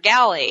the Harbor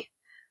Galley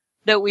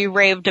that we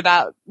raved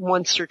about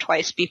once or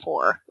twice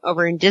before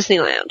over in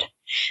Disneyland.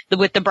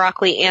 With the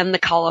broccoli and the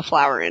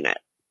cauliflower in it.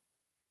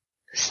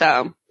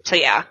 So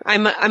yeah,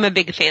 I'm a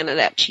big fan of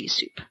that cheese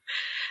soup.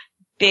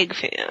 Big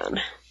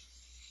fan.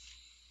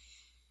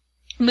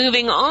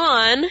 Moving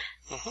on.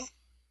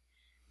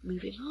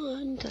 Moving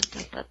on.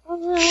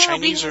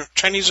 Chinese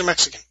or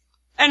Mexican?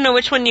 I don't know,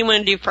 which one do you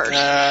want to do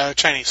first?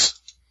 Chinese.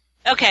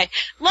 Okay.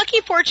 Lucky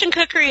Fortune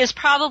Cookery has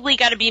probably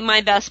got to be my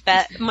best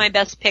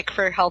pick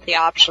for healthy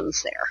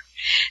options there.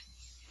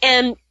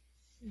 And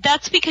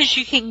that's because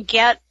you can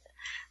get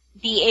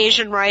the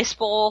Asian rice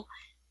bowl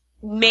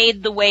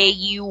made the way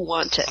you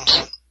want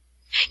it.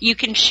 You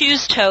can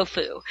choose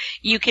tofu.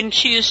 You can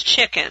choose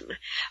chicken.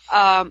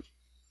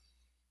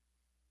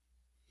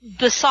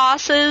 The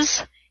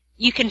sauces,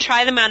 you can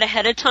try them out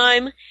ahead of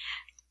time.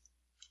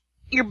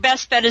 Your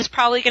best bet is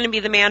probably going to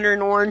be the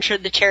mandarin orange or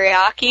the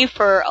teriyaki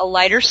for a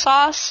lighter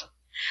sauce.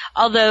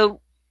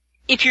 Although,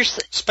 if you're...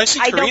 Spicy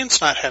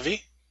Korean's not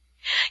heavy.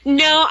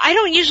 No, I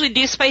don't usually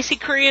do spicy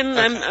Korean.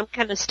 Okay. I'm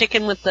kind of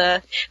sticking with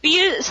but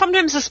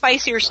sometimes the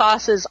spicier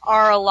sauces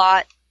are a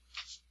lot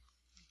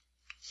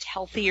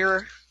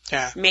healthier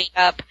made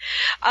up.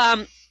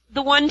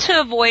 The one to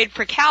avoid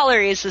for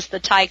calories is the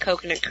Thai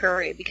coconut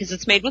curry because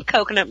it's made with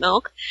coconut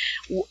milk.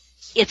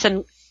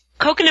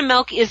 Coconut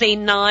milk is a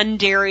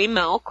non-dairy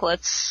milk.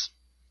 Let's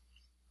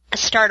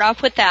start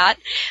off with that.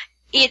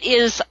 It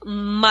is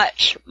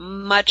much,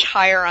 much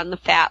higher on the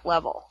fat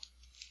level.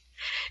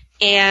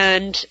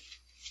 And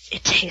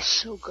it tastes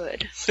so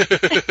good.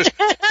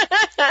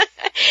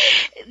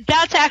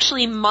 That's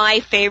actually my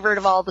favorite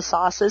of all the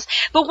sauces.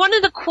 But one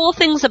of the cool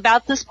things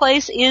about this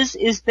place is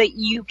that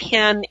you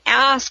can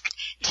ask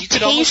to You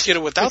could almost get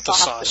it without the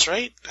sauce,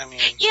 right?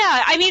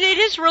 Yeah, it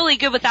is really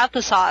good without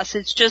the sauce.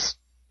 It's just,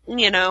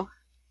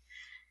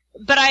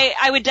 But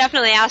I would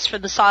definitely ask for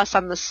the sauce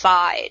on the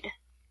side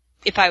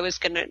if I was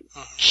going to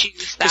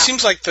choose that. It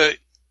seems like the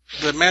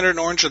mandarin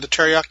orange or the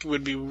teriyaki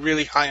would be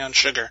really high on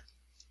sugar.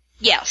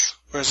 Yes.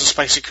 Whereas the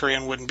spicy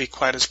Korean wouldn't be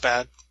quite as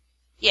bad.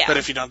 Yeah. But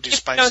if you don't do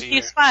spicy. Don't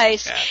do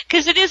spice.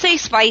 Because it is a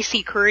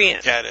spicy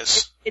Korean. Yeah, it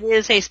is. It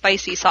is a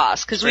spicy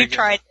sauce. Because we've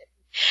tried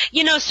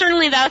it.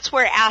 Certainly that's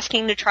where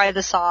asking to try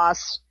the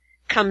sauce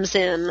comes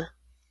in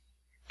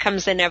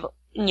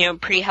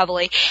pretty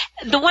heavily.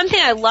 The one thing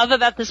I love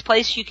about this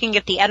place, you can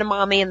get the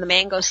edamame and the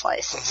mango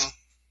slices. Mm-hmm.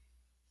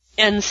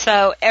 And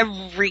so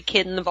every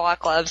kid in the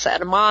block loves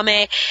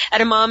edamame.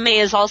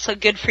 Edamame is also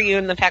good for you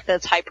in the fact that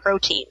it's high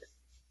protein.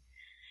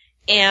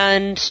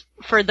 And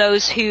for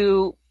those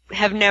who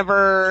have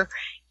never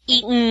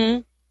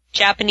eaten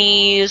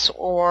Japanese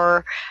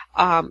or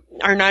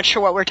are not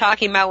sure what we're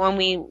talking about when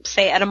we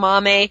say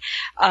edamame,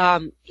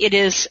 it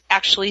is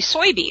actually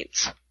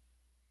soybeans.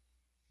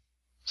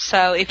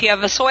 So if you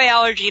have a soy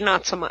allergy,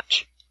 not so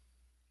much.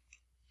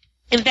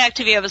 In fact,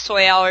 if you have a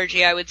soy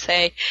allergy, I would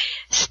say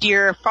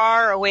steer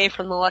far away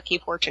from the Lucky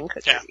Fortune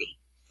cookie.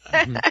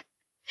 Yeah.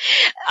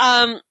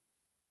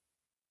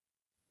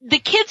 The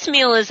kids'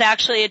 meal is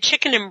actually a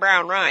chicken and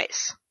brown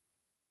rice.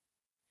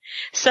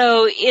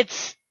 So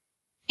if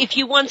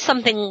you want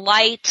something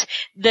light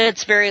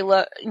that's very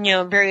low,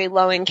 very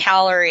low in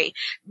calorie,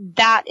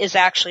 that is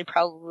actually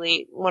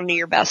probably one of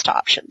your best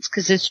options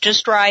because it's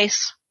just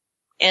rice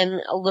and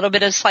a little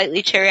bit of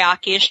slightly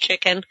teriyaki-ish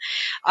chicken.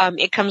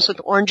 It comes with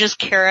oranges,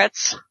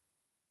 carrots.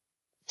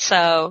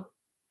 So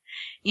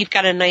you've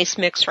got a nice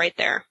mix right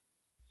there.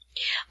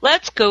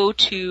 Let's go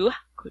to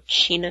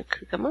Cucina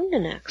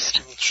Cucamonga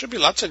next. Should be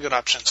lots of good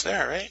options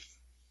there, right?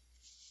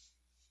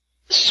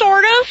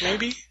 Sort of.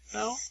 Maybe?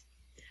 No?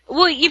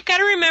 Well, you've got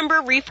to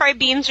remember refried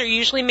beans are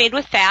usually made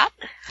with fat.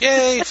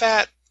 Yay,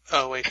 fat.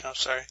 Oh, wait, no,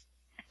 sorry.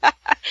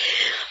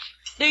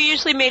 They're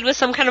usually made with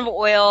some kind of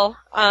oil.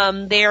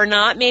 They are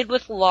not made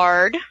with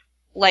lard,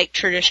 like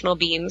traditional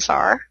beans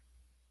are.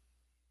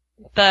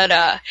 But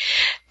I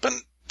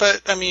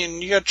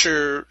mean, you got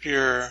your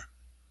you've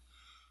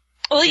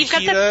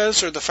got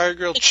fajitas or the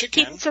fire-grilled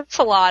chicken. Fajitas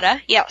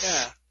enchilada, yes.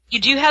 Yeah.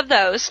 You do have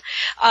those.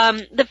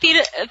 The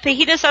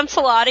fajitas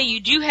enchilada,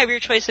 you do have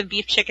your choice of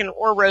beef, chicken,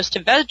 or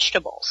roasted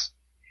vegetables.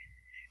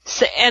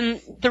 So,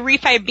 and the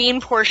refried bean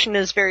portion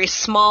is very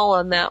small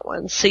on that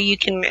one, so you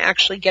can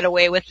actually get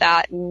away with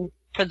that and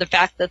for the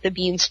fact that the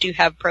beans do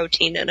have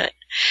protein in it.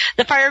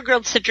 The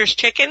fire-grilled citrus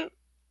chicken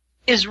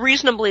is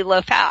reasonably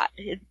low fat.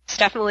 It's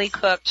definitely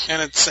cooked.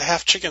 And it's a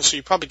half chicken, so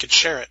you probably could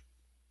share it.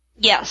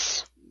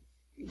 Yes.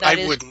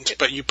 I wouldn't,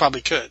 but you probably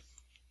could.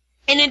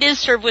 And it is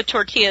served with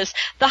tortillas.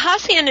 The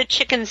Hacienda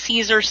Chicken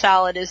Caesar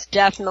salad is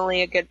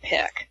definitely a good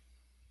pick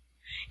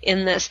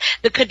in this.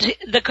 The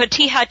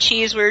cotija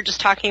cheese, we were just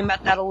talking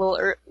about that a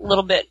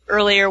little bit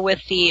earlier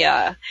with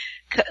the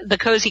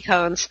cozy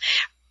cones.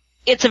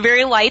 It's a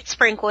very light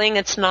sprinkling.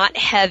 It's not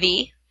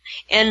heavy,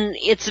 and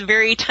it's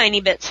very tiny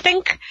bits.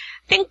 Think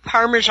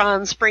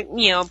Parmesan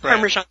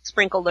Parmesan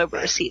sprinkled over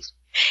a Caesar.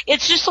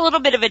 It's just a little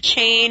bit of a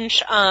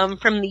change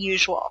from the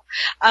usual.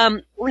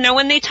 Now,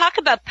 when they talk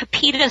about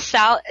pepita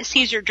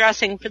Caesar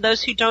dressing, for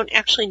those who don't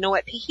actually know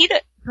what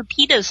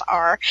pepitas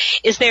are,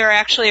 is they are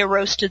actually a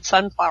roasted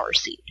sunflower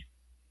seed.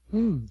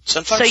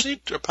 Sunflower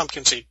seed or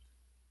pumpkin seed?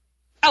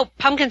 Oh,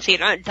 pumpkin seed.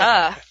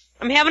 Duh.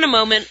 I'm having a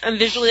moment. I'm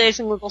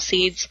visualizing little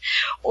seeds,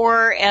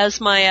 or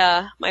as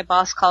my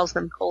boss calls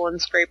them, colon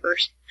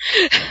scrapers.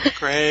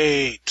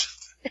 Great.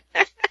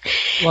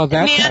 Well,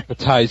 that's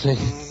appetizing.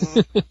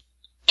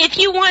 If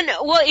you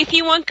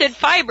want good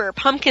fiber,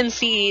 pumpkin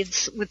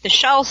seeds with the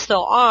shell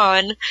still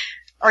on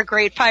are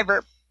great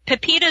fiber.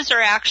 Pepitas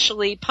are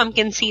actually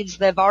pumpkin seeds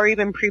that have already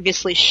been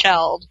previously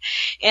shelled,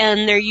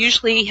 and they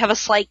usually have a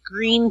slight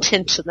green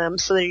tint to them,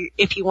 so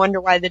if you wonder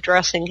why the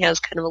dressing has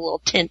kind of a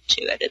little tint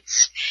to it,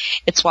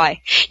 it's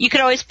why. You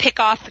can always pick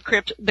off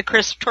the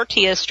crisp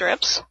tortilla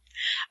strips.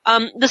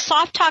 The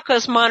soft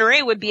tacos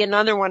Monterey would be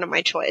another one of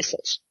my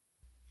choices,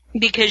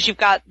 because you've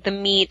got the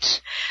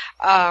meat,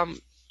 and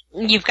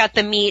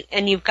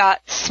you've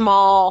got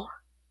small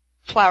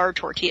flour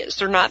tortillas.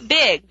 They're not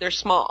big, they're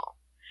small.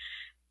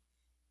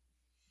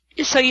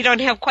 So you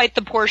don't have quite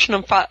the portion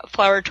of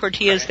flour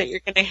tortillas that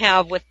you're going to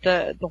have with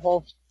the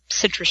whole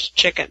citrus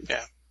chicken.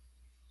 Yeah.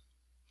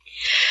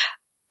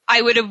 I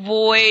would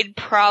avoid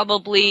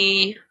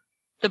probably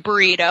the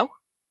burrito.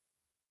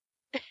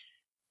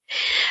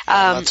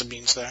 Lots of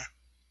beans there.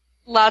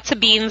 Lots of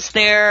beans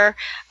there.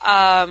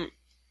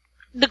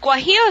 The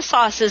guajillo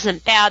sauce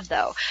isn't bad,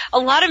 though. A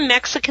lot of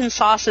Mexican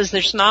sauces,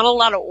 there's not a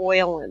lot of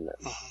oil in them.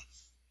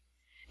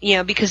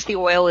 Uh-huh. Because the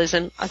oil is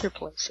in other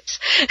places.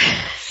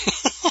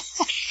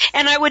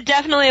 And I would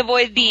definitely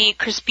avoid the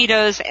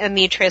Crispitos and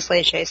the Tres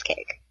Leches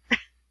cake.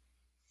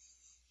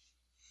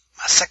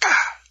 Massacre.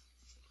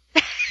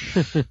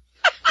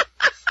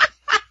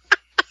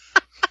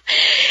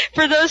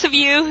 For those of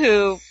you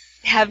who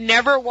have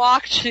never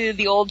walked to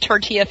the old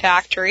tortilla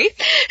factory,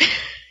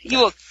 you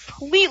will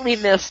completely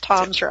miss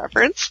Tom's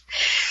reference.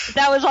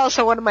 That was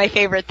also one of my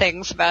favorite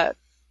things about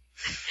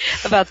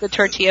the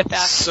tortilla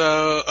factory.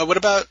 So, what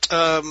about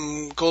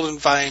Golden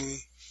Vine?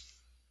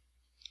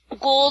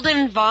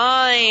 Golden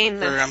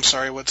Vine. Or, I'm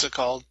sorry, what's it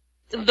called?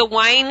 The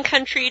Wine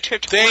Country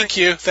Trattoria. Thank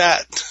you,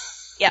 that.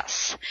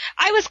 Yes.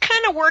 I was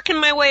kind of working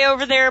my way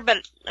over there,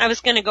 but I was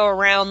going to go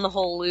around the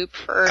whole loop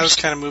first. I was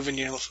kind of moving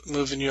you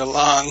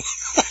along.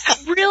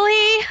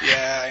 Really?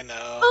 Yeah, I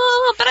know.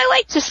 Oh, but I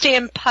like to stay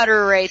in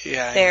putter right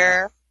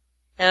there.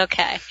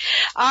 Okay.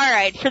 All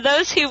right. For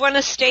those who want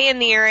to stay in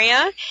the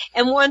area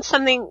and want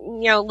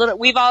something,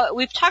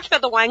 we've talked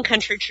about the Wine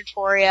Country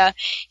Trattoria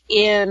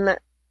in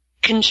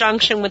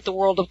conjunction with the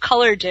World of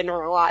Color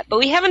dinner a lot, but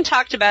we haven't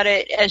talked about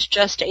it as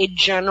just a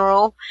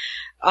general,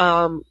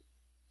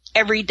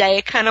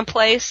 everyday kind of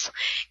place.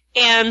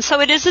 And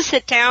so it is a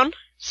sit down,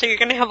 so you're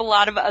going to have a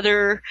lot of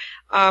other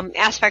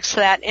aspects to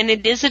that, and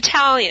it is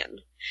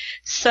Italian.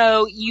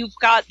 So you've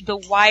got the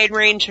wide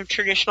range of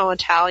traditional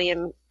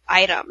Italian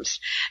items.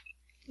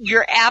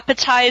 Your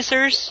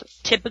appetizers,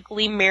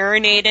 typically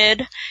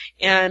marinated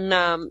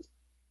and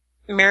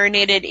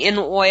marinated in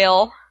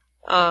oil,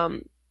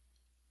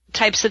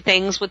 types of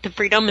things with the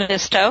Fritto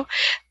Misto,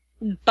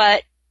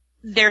 but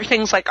there are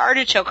things like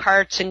artichoke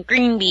hearts and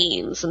green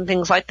beans and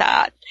things like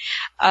that.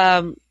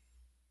 The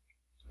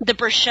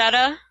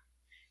bruschetta,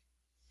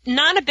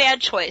 not a bad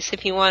choice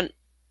if you want,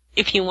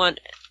 the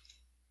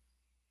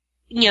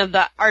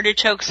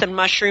artichokes and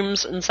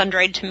mushrooms and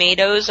sun-dried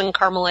tomatoes and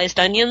caramelized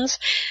onions.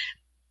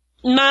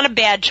 Not a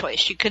bad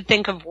choice. You could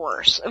think of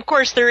worse. Of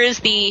course, there is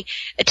the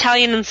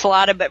Italian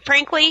enchilada, but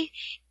frankly,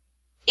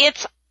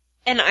 it's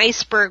an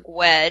iceberg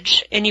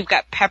wedge, and you've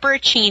got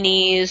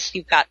pepperoncinis,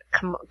 you've got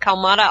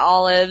Kalamata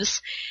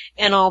olives,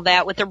 and all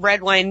that with the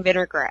red wine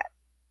vinaigrette.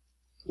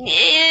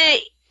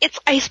 It's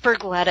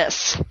iceberg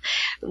lettuce.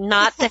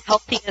 Not the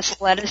healthiest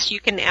lettuce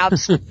you can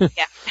absolutely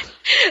get.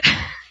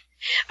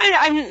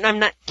 I'm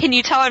not, can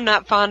you tell I'm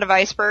not fond of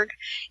iceberg?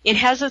 It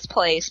has its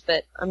place,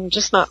 but I'm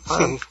just not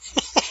fond.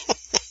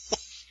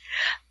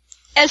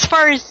 As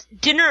far as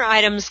dinner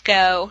items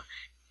go,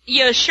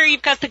 sure,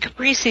 you've got the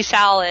caprese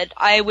salad.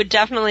 I would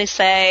definitely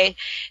say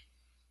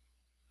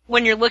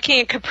when you're looking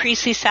at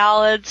caprese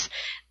salads,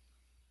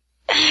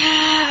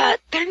 they're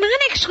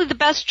not actually the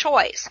best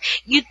choice.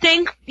 You'd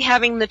think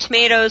having the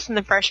tomatoes and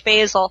the fresh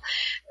basil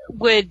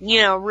would,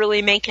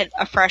 really make it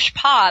a fresh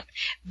pop,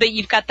 but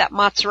you've got that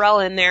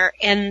mozzarella in there,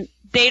 and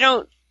they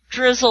don't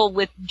drizzle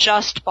with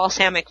just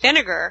balsamic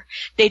vinegar.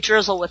 They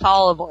drizzle with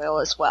olive oil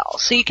as well.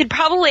 So you could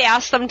probably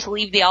ask them to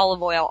leave the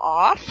olive oil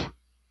off,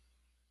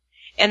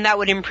 and that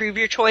would improve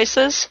your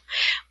choices.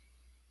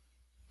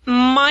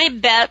 My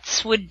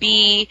bets would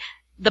be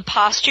the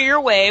pasta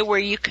your way, where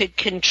you could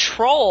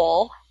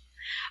control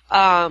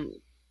your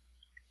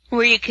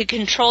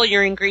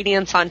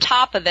ingredients on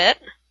top of it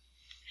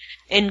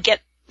and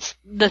get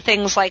the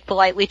things like the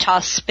lightly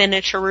tossed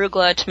spinach,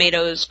 arugula,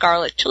 tomatoes,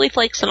 garlic, chili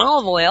flakes, and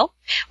olive oil,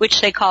 which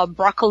they call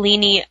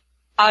broccolini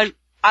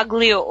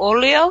aglio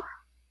olio.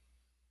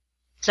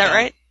 Is that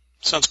right?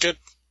 Sounds good.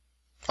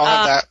 I'll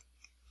have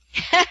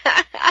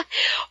that.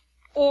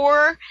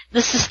 Or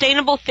the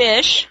sustainable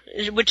fish,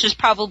 which is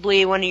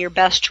probably one of your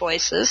best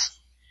choices.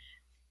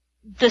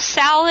 The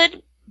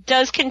salad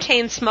does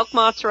contain smoked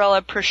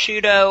mozzarella,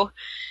 prosciutto.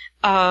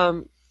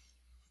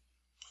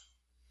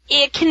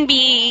 It can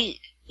be,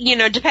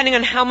 depending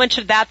on how much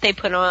of that they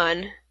put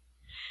on.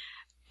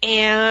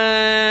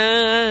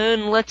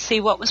 And let's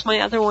see, what was my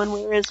other one?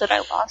 Where is it?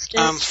 I lost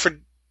it.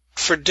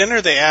 For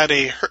dinner, they add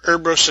a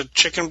herb roasted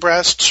chicken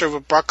breast, served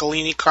with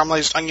broccolini,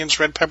 caramelized onions,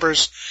 red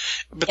peppers.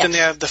 But then they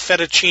have the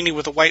fettuccine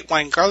with a white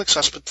wine garlic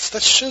sauce. But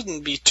that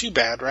shouldn't be too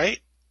bad, right?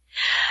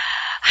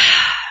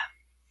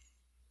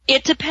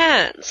 It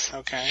depends.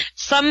 Okay.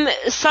 Some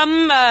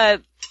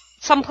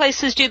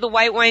places do the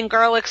white wine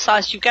garlic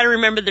sauce. You've got to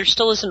remember there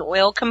still is an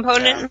oil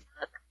component. Yeah.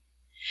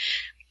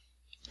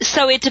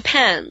 So it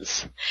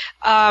depends.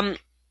 I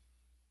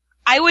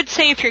would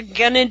say if you're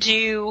gonna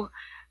do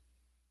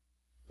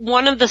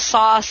one of the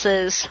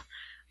sauces,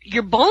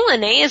 your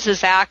bolognese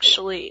is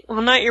actually,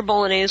 well, not your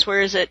bolognese,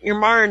 where is it? Your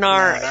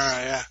marinara. Marinara,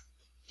 yeah.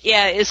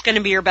 Yeah, is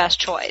gonna be your best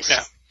choice.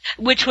 Yeah.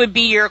 Which would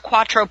be your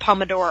quattro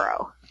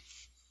pomodoro,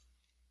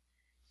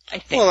 I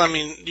think. Well,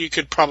 you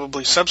could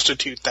probably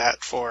substitute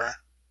that for...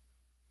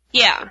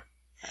 Yeah.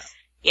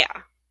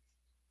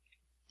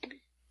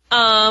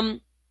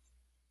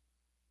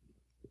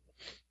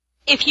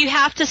 If you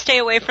have to stay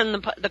away from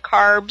the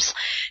carbs,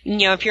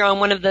 if you're on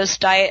one of those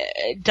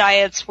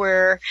diets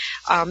where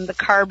the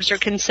carbs are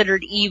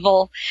considered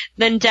evil,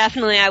 then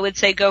definitely I would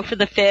say go for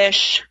the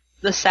fish,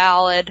 the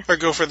salad. Or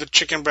go for the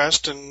chicken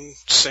breast and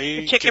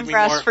say, give me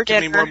more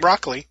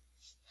broccoli.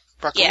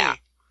 Yeah.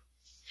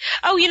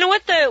 Oh, you know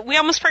what? We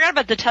almost forgot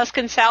about the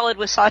Tuscan salad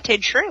with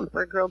sautéed shrimp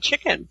or grilled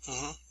chicken.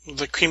 Mm-hmm.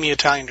 The creamy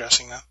Italian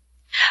dressing, though.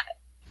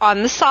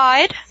 On the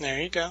side.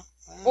 There you go.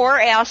 Or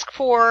ask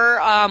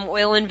for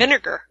oil and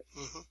vinegar.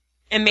 Mm-hmm.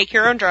 And make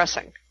your own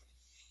dressing.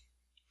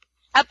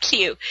 Up to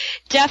you.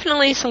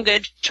 Definitely some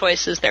good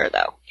choices there,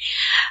 though.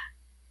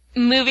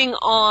 Moving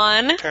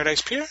on.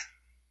 Paradise Pier?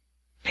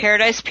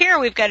 Paradise Pier,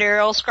 we've got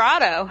Ariel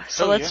Scrotto.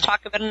 So let's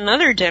talk about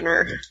another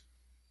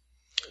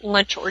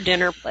lunch or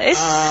dinner place.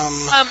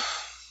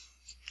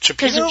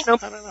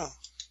 Chipino? I don't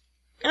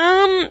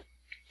know.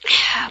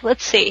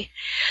 Let's see.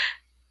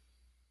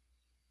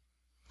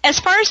 As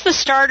far as the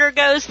starter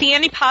goes, the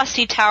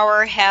Antipasti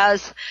Tower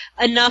has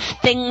enough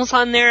things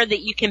on there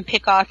that you can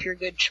pick off your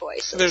good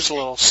choices. There's a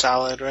little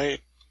salad, right?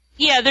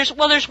 Yeah, there's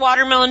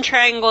watermelon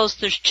triangles,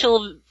 there's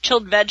chilled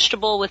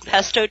vegetable with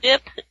pesto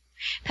dip,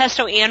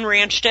 pesto and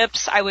ranch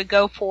dips, I would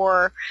go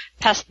for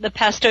the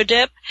pesto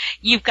dip.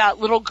 You've got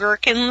little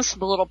gherkins,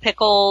 the little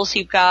pickles.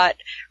 You've got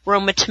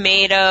Roma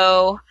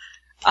tomato,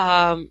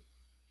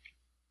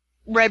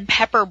 red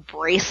pepper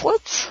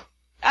bracelets.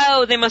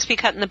 Oh, they must be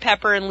cutting the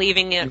pepper and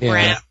leaving it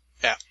brown.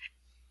 Yeah.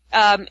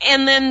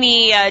 And then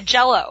the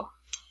Jell-O.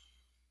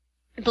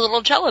 The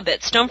little Jell-O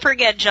bits. Don't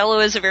forget, Jell-O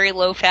is a very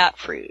low-fat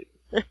fruit.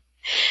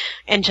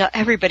 And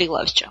everybody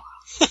loves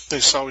Jell-O.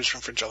 There's always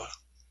room for Jell-O.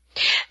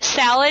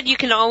 Salad, you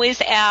can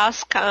always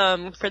ask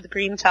for the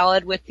green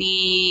salad with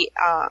the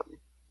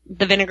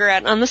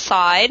vinaigrette on the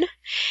side.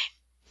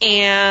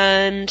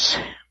 And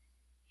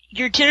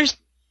your dinner's,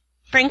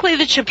 frankly,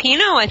 the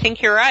cioppino, I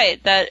think you're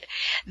right. That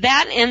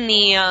and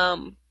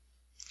the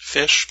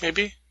fish,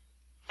 maybe?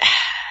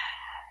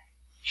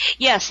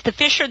 Yes, the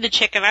fish or the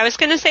chicken. I was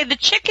going to say the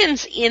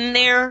chicken's in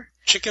there.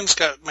 Chicken's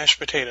got mashed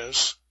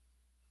potatoes.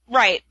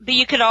 Right, but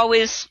you could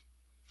always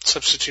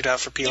substitute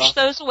out for pilaf. Push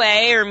those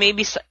away, or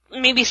maybe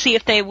see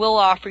if they will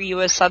offer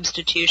you a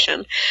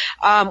substitution,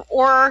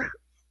 or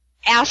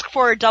ask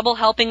for a double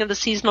helping of the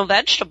seasonal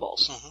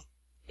vegetables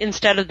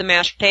instead of the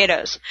mashed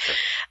potatoes.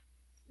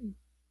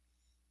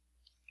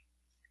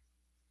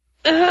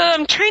 Sure.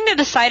 I'm trying to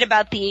decide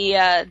about the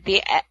I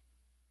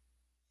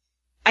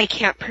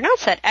can't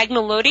pronounce that,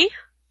 agnolotti,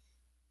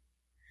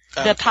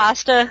 the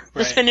pasta,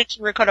 the spinach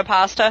and ricotta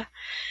pasta.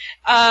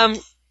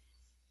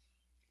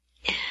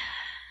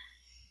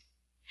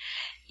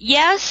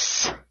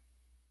 Yes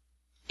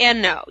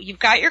and no. You've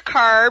got your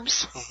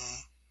carbs.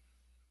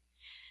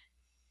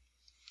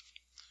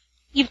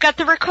 You've got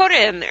the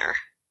ricotta in there.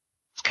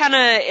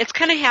 It's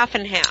kind of half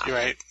and half. You're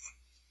right.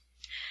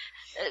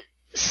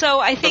 So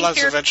I think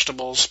lots of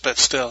vegetables, but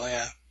still,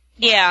 yeah.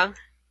 Yeah.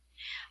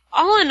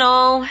 All in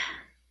all,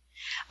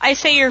 I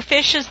say your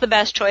fish is the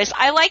best choice.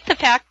 I like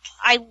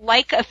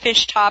a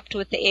fish topped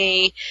with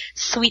a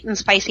sweet and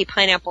spicy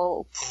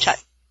pineapple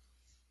chutney.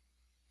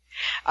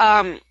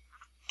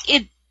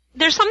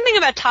 There's something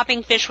about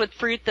topping fish with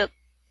fruit that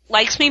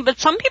likes me, but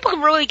some people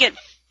really get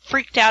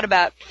freaked out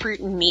about fruit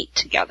and meat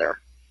together.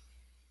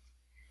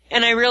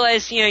 And I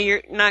realize,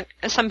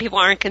 some people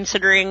aren't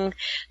considering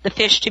the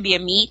fish to be a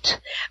meat,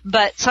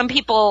 but some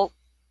people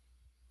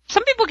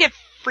get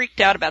freaked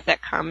out about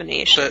that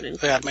combination.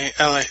 But,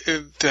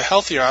 the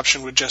healthier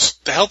option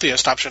the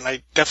healthiest option,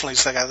 I definitely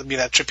say that would be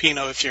that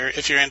cioppino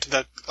if you're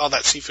into all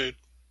that seafood.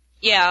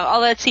 Yeah,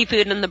 all that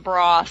seafood and the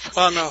broth.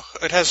 Well, no,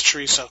 it has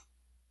chorizo.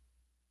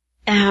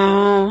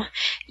 Oh,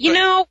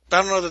 I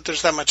don't know that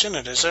there's that much in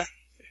it, is there?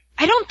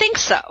 I don't think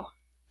so.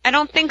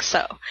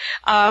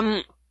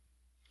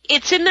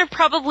 It's in there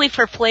probably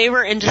for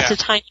flavor and just a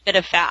tiny bit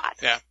of fat.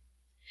 Yeah.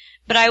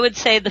 But I would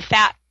say the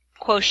fat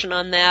quotient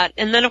on that.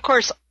 And then, of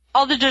course,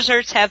 all the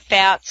desserts have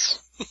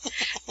fats.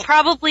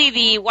 Probably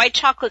the white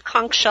chocolate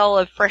conch shell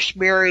of fresh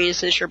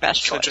berries is your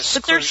best choice. So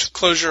just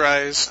close your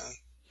eyes.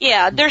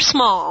 Yeah, they're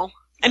small.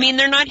 I mean,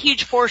 they're not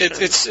huge portions.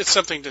 It's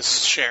something to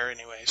share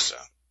anyway, so.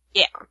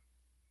 Yeah.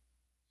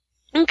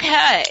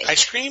 Okay.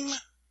 Ice cream?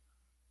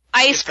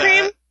 Ice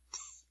cream?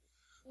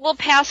 We'll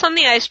pass on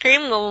the ice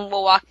cream. We'll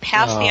walk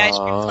past the ice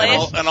cream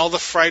place. And all the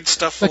fried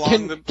stuff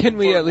along the Can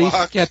we at least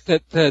walk? get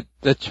the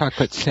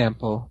chocolate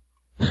sample?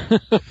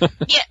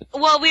 Yeah,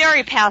 well, we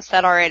already passed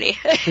that already.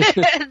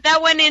 That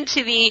went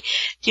into the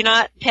do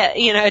not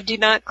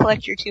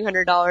collect your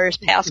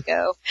 $200 pass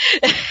go.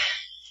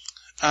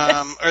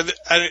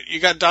 You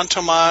got Don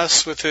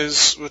Tomas with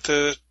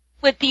the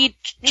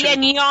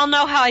and you all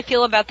know how I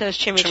feel about those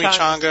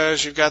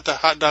chimichangas. You've got the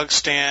hot dog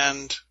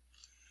stand.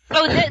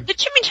 Oh, the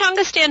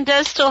chimichanga stand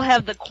does still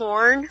have the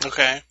corn.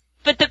 Okay.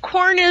 But the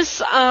corn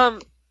is,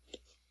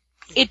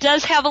 it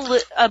does have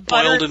a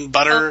butter. Boiled in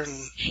butter.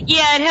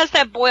 Yeah, it has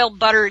that boiled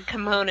buttered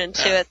component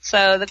to it,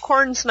 so the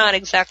corn's not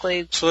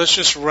exactly. So let's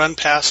just run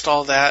past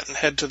all that and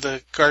head to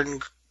the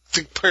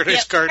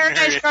Paradise Garden area.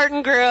 Paradise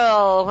Garden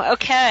Grill.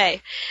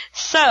 Okay.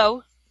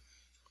 So,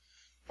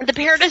 the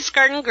Paradise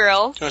Garden Grill.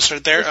 You want to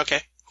start there? Okay,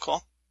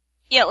 cool.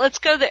 Yeah, let's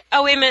go there.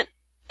 Oh, wait a minute.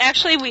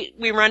 Actually,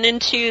 we run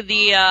into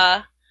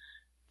the,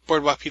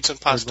 Boardwalk Pizza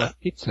and Pasta.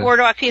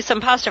 Boardwalk Pizza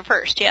and Pasta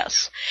first,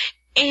 yes.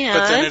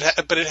 And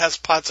but it has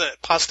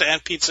pasta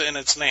and pizza in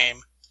its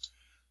name.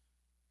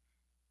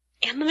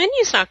 And the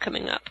menu's not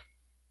coming up.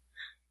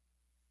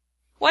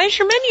 Why is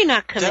your menu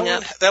not coming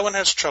up? That one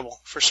has trouble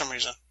for some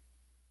reason.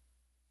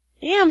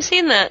 Yeah, I'm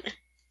seeing that.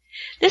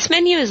 This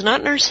menu is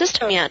not in our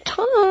system yet,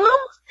 Tom.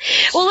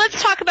 Well,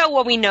 let's talk about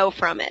what we know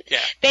from it. Yeah.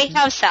 They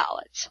have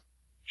salads.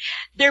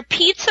 Their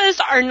pizzas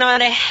are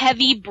not a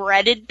heavy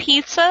breaded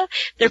pizza.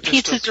 Their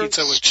pizzas are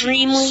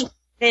extremely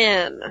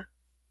thin.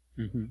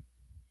 Mm-hmm.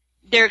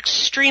 They're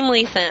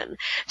extremely thin.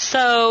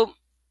 So,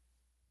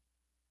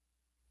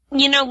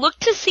 look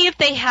to see if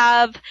they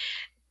have,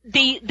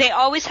 they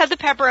always have the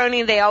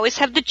pepperoni, they always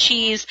have the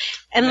cheese,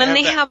 and then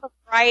they have a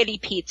variety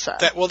pizza.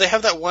 They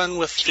have that one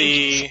with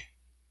the,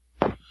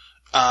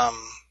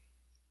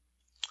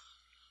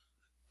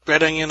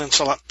 red onion and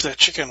the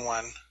chicken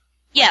one.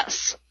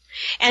 Yes.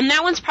 And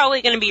that one's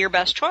probably going to be your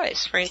best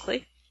choice,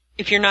 frankly,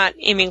 if you're not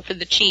aiming for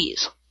the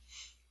cheese.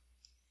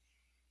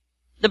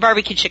 The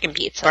barbecue chicken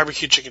pizza.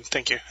 Barbecue chicken,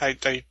 thank you. I'm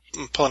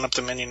pulling up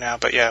the menu now,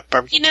 but yeah,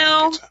 barbecue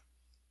chicken pizza.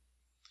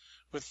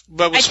 With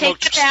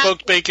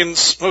smoked bacon,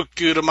 smoked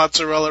Gouda,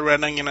 mozzarella,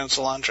 red onion, and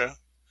cilantro.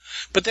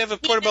 But they have a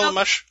portobello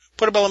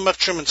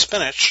mushroom and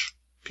spinach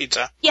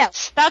pizza.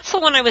 Yes, that's the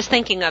one I was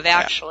thinking of,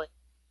 actually.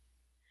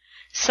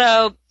 Yeah.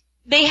 So,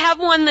 they have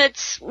one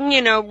that's,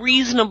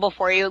 reasonable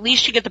for you. At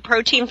least you get the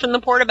protein from the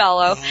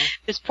portobello,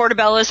 because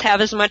portobellos have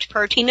as much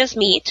protein as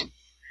meat.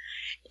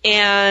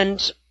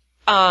 And,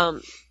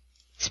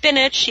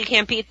 spinach, you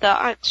can't beat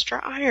the extra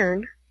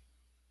iron.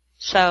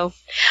 So,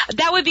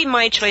 that would be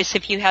my choice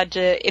if you had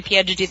to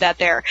do that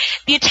there.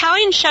 The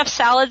Italian chef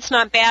salad's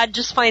not bad,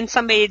 just find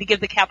somebody to give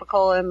the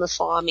capicola and the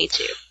salami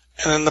to.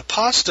 And then the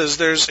pastas,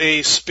 there's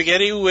a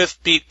spaghetti with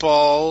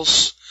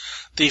meatballs,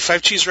 the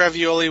 5-cheese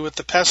ravioli with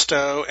the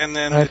pesto, and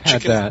then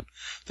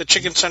the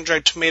chicken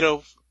sun-dried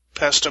tomato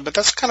pesto, but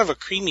that's kind of a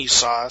creamy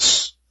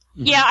sauce.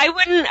 Yeah,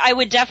 I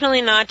would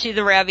definitely not do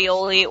the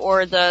ravioli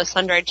or the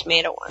sun-dried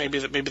tomato one. Maybe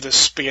the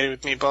spaghetti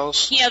with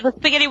meatballs? Yeah, the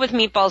spaghetti with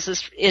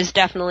meatballs is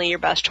definitely your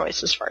best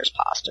choice as far as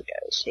pasta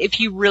goes, if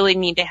you really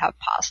need to have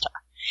pasta.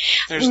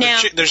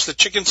 There's the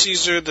chicken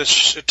Caesar,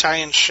 the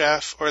Italian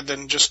chef, or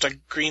then just a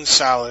green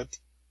salad.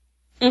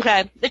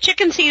 Okay. The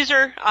chicken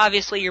Caesar,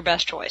 obviously your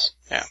best choice.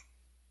 Yeah.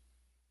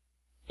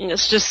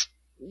 It's just,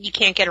 you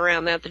can't get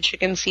around that. The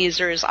chicken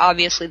Caesar is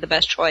obviously the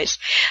best choice.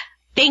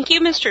 Thank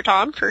you, Mr.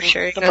 Tom, for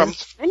sharing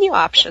those menu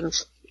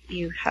options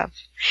you have.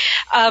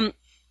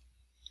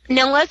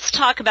 Now let's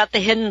talk about the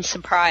hidden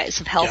surprise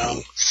of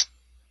healthiness.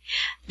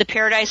 The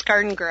Paradise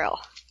Garden Grill.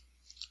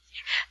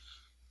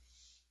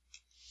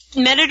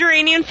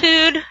 Mediterranean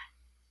food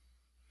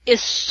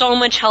is so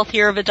much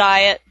healthier of a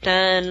diet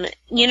than,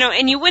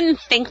 and you wouldn't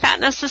think that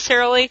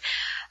necessarily,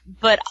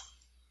 but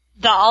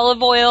the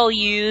olive oil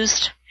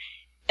used,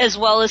 as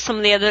well as some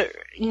of the other,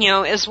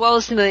 as well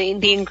as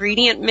the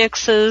ingredient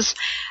mixes,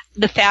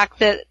 the fact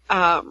that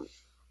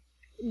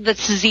the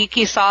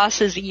tzatziki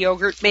sauce is a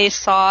yogurt-based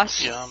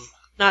sauce,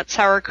 not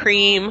sour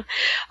cream.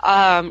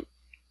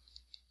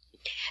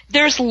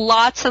 There's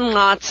lots and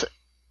lots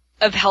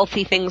of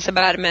healthy things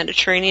about a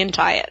Mediterranean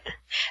diet.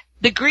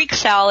 The Greek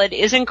salad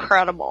is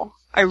incredible.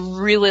 I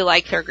really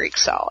like their Greek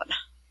salad.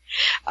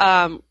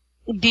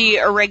 The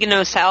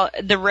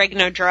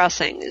oregano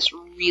dressing is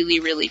really,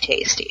 really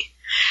tasty.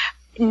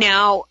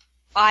 Now,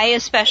 I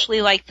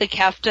especially like the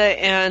kefta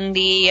and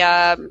the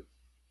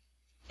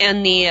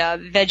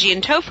veggie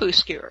and tofu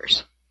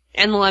skewers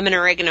and the lemon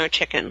oregano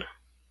chicken.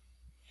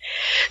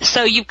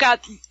 So you've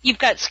got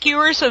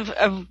skewers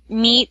of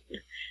meat,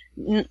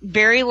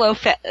 very low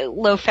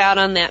fat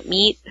on that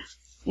meat.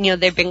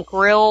 They've been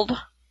grilled.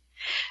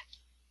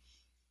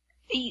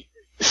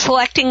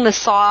 Selecting the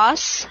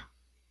sauce,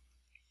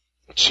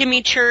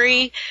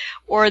 chimichurri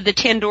or the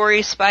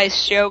tandoori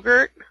spiced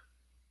yogurt,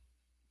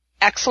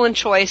 excellent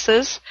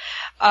choices.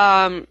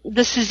 The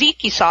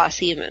tzatziki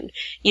sauce even,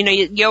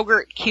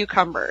 yogurt,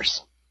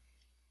 cucumbers.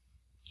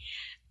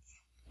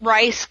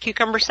 Rice,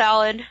 cucumber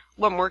salad,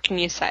 what more can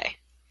you say?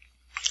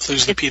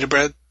 Lose the pita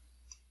bread?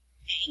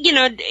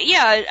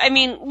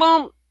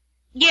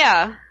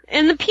 Yeah.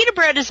 And the pita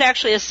bread is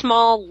actually a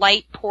small,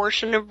 light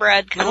portion of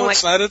bread.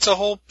 It's not. It's a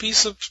whole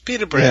piece of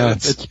pita bread. Yeah,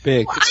 it's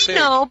big. Well, I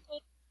know,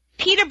 but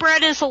pita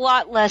bread is a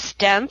lot less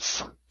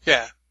dense.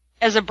 Yeah.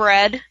 As a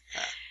bread.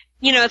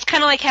 Yeah. It's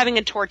kind of like having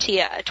a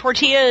tortilla. A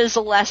tortilla is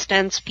a less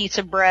dense piece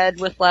of bread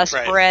with less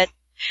bread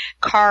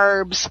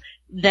carbs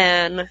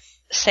than,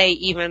 say,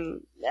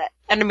 even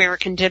an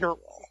American dinner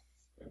roll.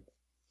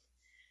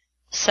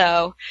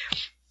 So,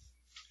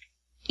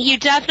 you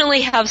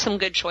definitely have some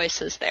good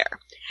choices there.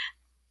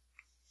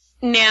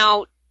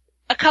 Now,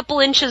 a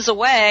couple inches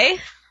away,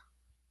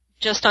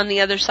 just on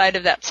the other side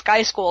of that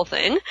Sky School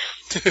thing.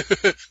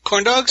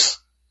 Corn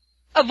dogs?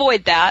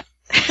 Avoid that.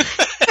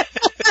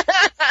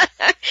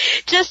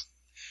 Just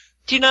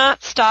do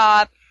not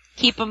stop.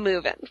 Keep them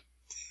moving.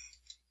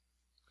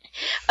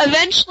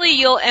 Eventually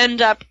you'll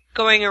end up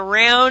going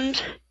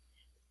around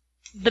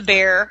the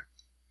Bear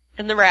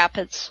and the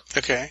Rapids.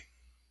 Okay.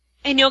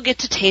 And you'll get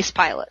to Taste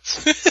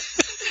Pilots.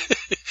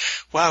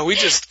 Wow, we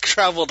just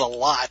traveled a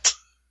lot.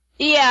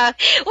 Yeah.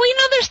 Well,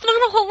 there's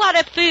not a whole lot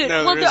of food.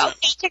 No, okay,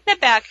 take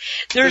that back.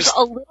 There's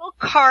a little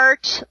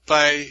cart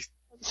by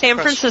San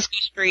Francisco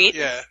Street.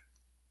 Yeah.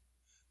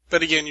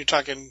 But again, you're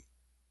talking...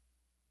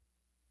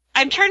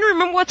 I'm trying to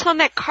remember what's on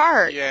that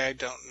cart. Yeah, I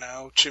don't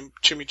know.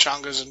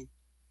 Chimichangas and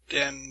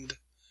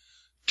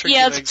turkey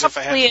legs, if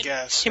I had to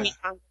guess.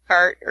 Chimichanga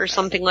cart or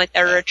something like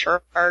that, or a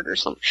churro cart or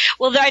something.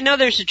 Well, I know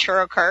there's a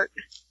churro cart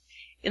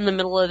in the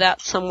middle of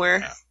that somewhere.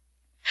 Yeah.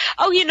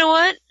 Oh, you know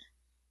what?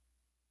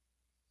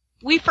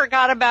 We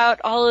forgot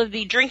about all of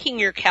the drinking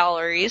your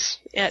calories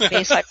at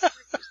Bayside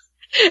Brews.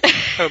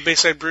 Oh,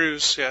 Bayside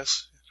Brews,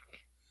 yes.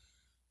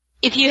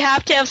 If you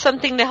have to have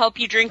something to help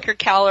you drink your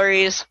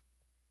calories,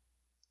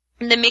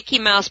 the Mickey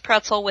Mouse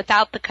pretzel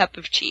without the cup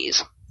of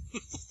cheese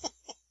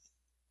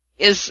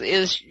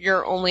is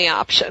your only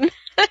option.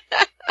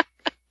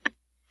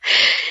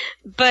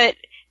 But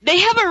they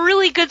have a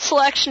really good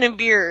selection of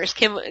beers.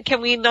 Can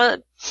we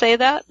not say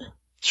that?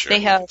 Sure.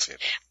 They have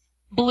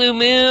Blue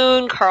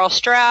Moon, Carl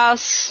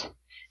Strauss,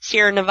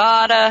 Sierra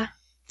Nevada.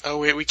 Oh,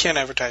 wait, we can't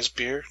advertise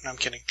beer. No, I'm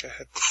kidding. Go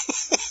ahead.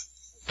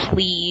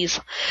 Please.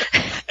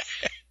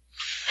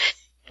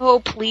 Oh,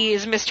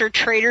 please, Mr.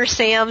 Trader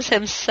Sam's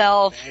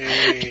himself.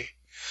 Hey,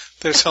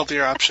 there's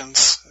healthier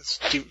options.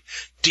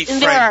 Deep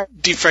There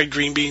fried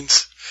green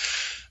beans.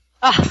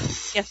 Oh,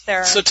 yes,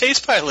 there are. So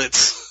Taste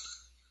Pilots.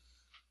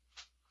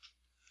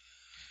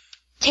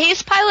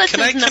 Taste Pilots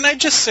Can I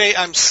just say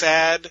I'm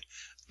sad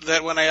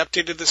that when I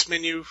updated this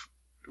menu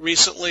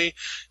recently,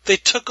 they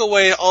took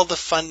away all the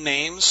fun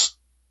names.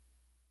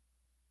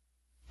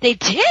 They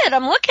did.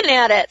 I'm looking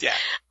at it. Yeah.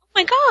 Oh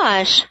my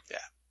gosh. Yeah.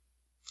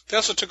 They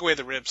also took away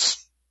the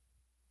ribs.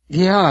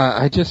 Yeah,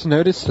 I just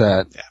noticed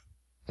that. Yeah.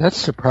 That's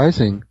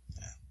surprising.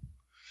 Yeah.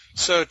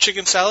 So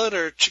chicken salad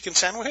or chicken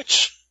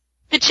sandwich?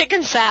 The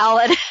chicken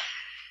salad.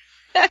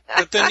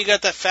 But then you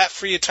got that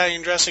fat-free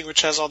Italian dressing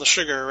which has all the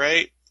sugar,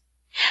 right?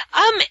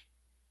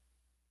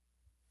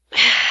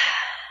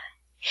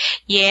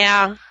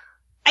 Yeah.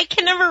 I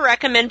can never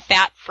recommend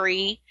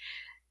fat-free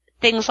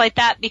things like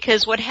that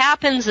because what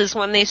happens is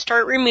when they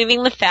start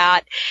removing the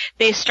fat,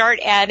 they start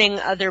adding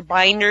other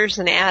binders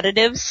and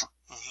additives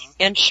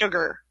and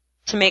sugar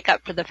to make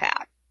up for the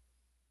fat.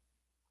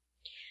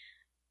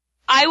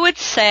 I would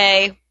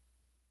say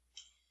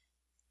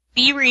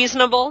be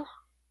reasonable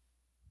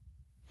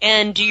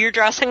and do your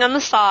dressing on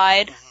the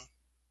side.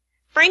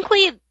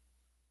 Frankly,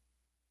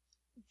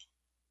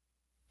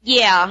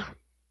 yeah,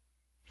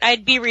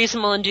 I'd be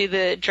reasonable and do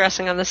the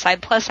dressing on the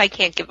side. Plus, I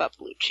can't give up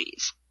blue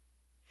cheese.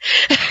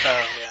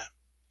 Oh,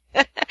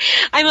 yeah.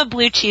 I'm a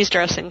blue cheese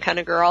dressing kind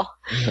of girl.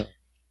 Yeah.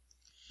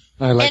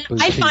 I like blue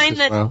cheese find as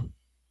that, well.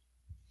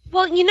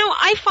 Well,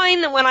 I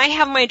find that when I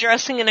have my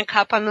dressing in a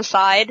cup on the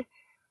side,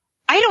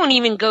 I don't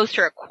even go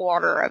through a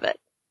quarter of it.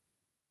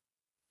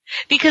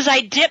 Because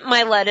I dip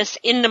my lettuce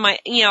into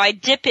I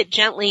dip it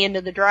gently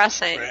into the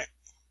dressing. Right.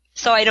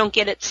 So I don't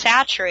get it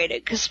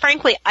saturated. Because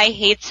frankly, I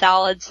hate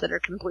salads that are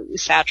completely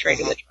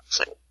saturated with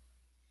dressing.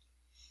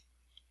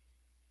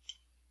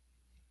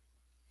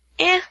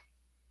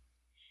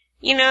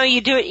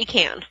 You do what you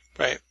can.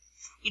 Right.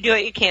 You do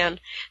what you can.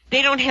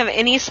 They don't have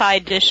any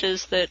side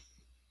dishes that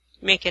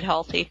make it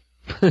healthy.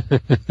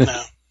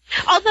 No.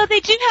 Although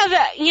they do have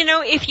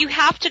if you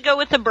have to go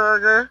with a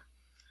burger.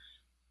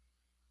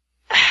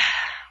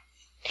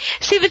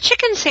 See, the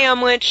chicken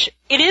sandwich,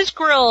 it is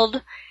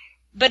grilled,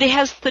 but it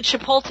has the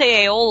chipotle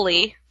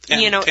aioli.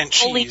 And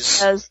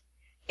cheese.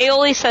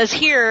 Aioli says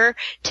here,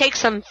 take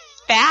some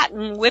fat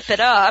and whip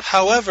it up.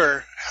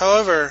 However,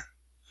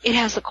 it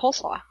has the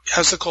coleslaw.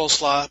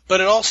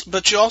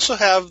 But you also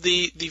have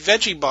the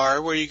veggie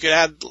bar where you could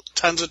add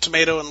tons of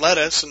tomato and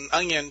lettuce and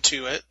onion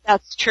to it.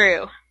 That's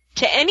true.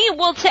 To any of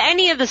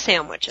the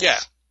sandwiches. Yeah.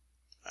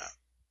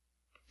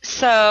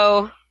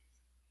 So,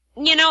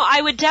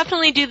 I would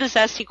definitely do the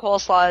zesty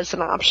coleslaw as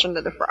an option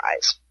to the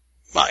fries.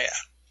 Oh, yeah.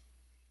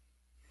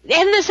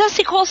 And the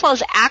zesty coleslaw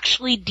is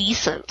actually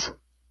decent.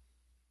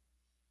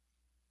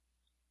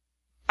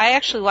 I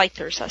actually like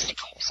their zesty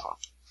coleslaw.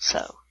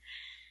 So,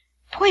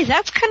 boy,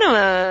 that's kind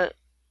of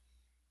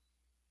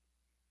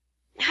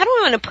how do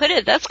I want to put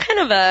it? That's kind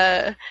of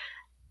a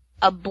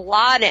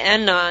blah to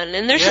end on.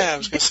 And there's I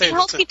was gonna say, a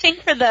healthy thing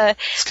for the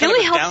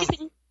really healthy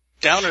thing.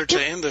 Downer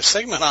to end the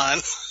segment on.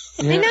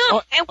 Yeah. I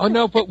know. Oh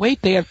no, but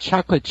wait, they have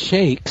chocolate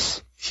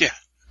shakes. Yeah.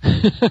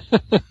 And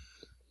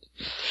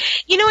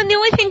the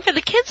only thing for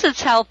the kids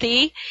that's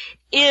healthy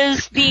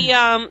is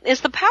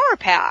the Power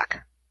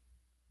Pack.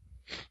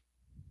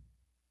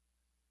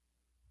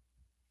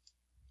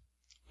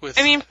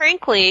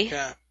 Frankly.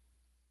 Yeah.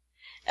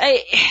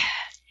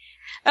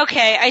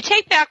 I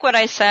take back what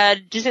I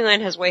said.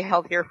 Disneyland has way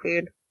healthier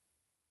food.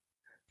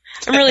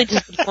 I'm really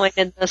disappointed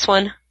in this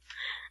one.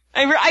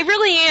 I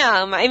really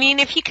am.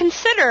 If you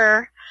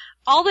consider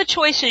all the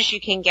choices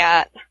you can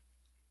get,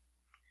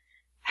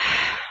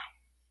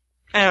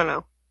 I don't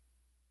know.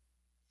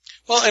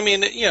 Well,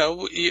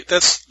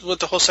 that's what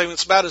the whole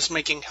segment's about, is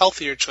making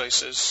healthier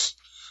choices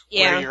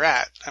where you're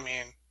at.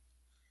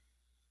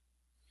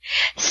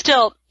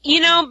 Still,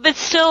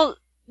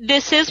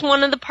 this is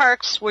one of the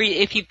parks where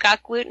if you've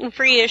got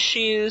gluten-free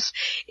issues,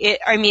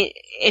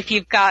 if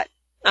you've got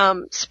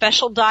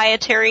special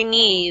dietary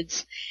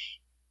needs,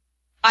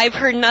 I've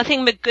heard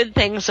nothing but good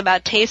things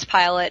about Taste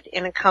Pilot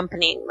in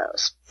accompanying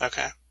those.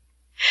 Okay.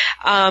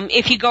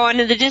 If you go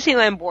onto the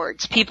Disneyland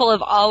boards, people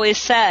have always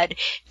said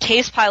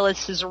Taste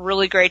Pilots does a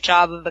really great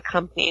job of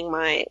accommodating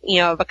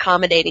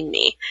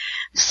me.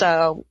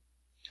 So,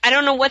 I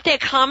don't know what they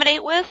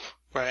accommodate with.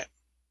 Right.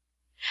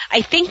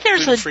 I think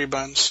there's gluten-free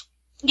buns.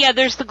 Yeah,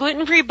 there's the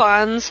gluten-free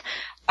buns.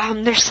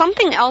 There's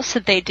something else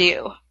that they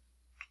do.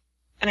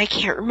 And I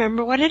can't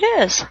remember what it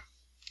is.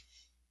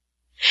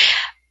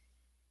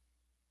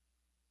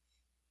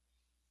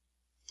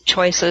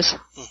 Choices.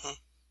 Mm-hmm.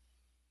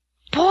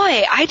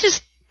 Boy, I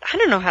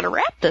don't know how to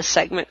wrap this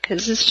segment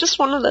because it's just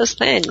one of those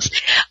things.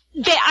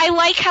 I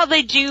like how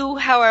they do,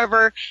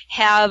 however,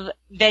 have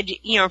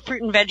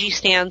fruit and veggie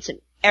stands in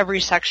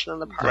every section of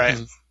the park. Right.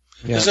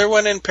 Yeah. Is there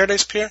one in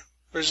Paradise Pier?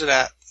 Where's it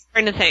at? I'm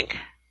trying to think.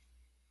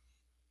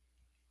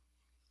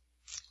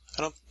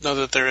 I don't know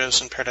that there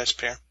is in Paradise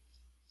Pier.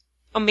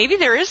 Oh, maybe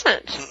there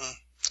isn't. Mm-mm.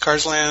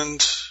 Cars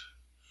Land,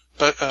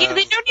 but Yeah,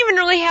 they don't even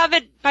really have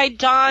it by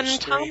Don there's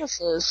 3.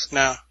 Thomas's.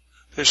 No,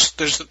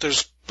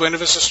 there's Buena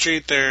Vista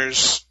Street.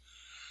 There's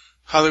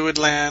Hollywood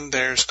Land.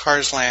 There's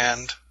Cars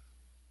Land,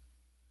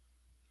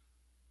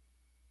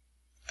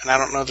 and I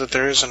don't know that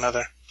there is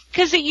another.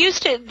 Because it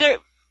used to,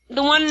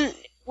 the one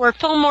where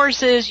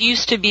Fillmore's is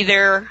used to be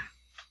there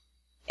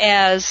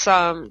as,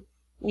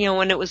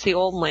 when it was the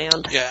old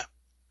land. Yeah.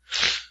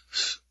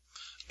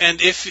 And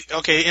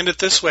end it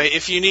this way.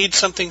 If you need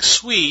something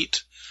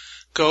sweet,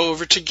 go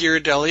over to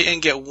Ghirardelli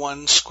and get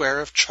 1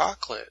 square of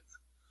chocolate.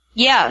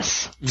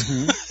 Yes.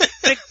 Mm-hmm.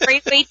 It's a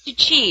great way to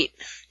cheat.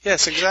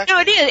 Yes, exactly. No,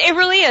 it is. It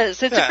really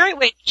is. It's Yeah. a great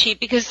way to cheat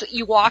because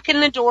you walk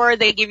in the door,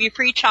 they give you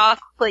free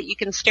chocolate, you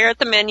can stare at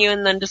the menu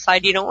and then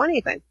decide you don't want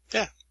anything.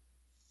 Yeah.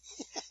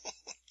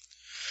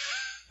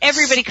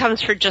 Everybody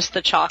comes for just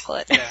the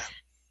chocolate. Yeah.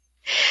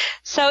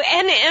 So,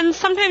 and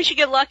sometimes you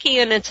get lucky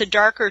and it's a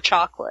darker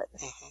chocolate.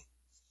 Mm-hmm.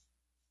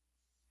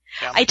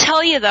 Yeah. I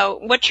tell you though,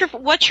 what's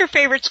your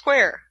favorite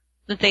square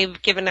that they've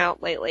given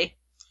out lately?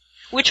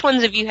 Which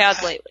ones have you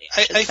had lately?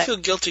 I feel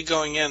guilty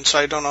going in, so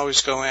I don't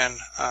always go in.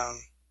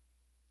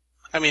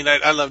 I mean,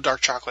 I love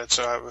dark chocolate,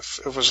 so if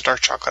it was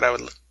dark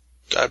chocolate,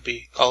 I'd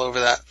be all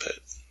over that.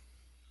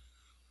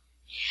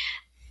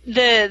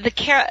 But the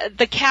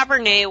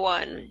Cabernet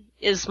one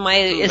is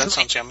that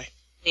sounds yummy.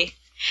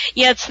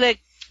 Yeah, it's the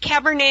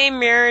Cabernet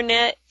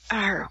Marinette,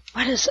 or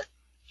what is it?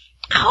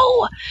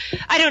 Oh,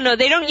 I don't know.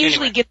 They don't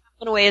usually give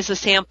that one away as a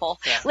sample.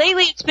 Yeah.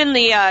 Lately, it's been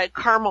the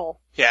caramel.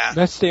 Yeah.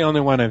 That's the only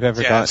one I've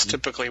ever Yeah, gotten. that's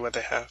typically what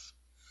they have.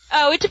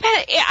 Oh, it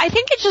depends. I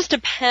think it just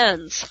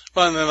depends.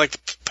 Well, and then like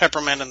the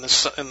peppermint and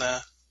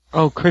the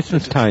Oh,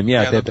 Christmas time,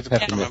 yeah, they have the the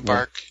peppermint one.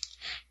 bark.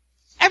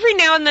 Every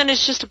now and then,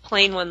 it's just a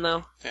plain one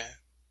though, Yeah.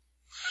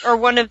 or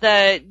one of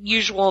the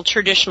usual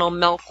traditional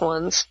milk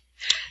ones.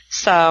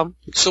 So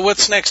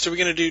what's next? Are we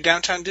going to do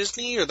Downtown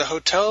Disney or the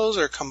hotels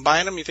or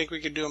combine them? You think we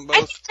could do them both?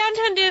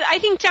 I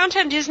think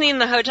Downtown Disney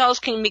and the hotels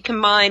can be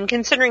combined,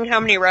 considering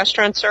how many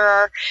restaurants there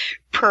are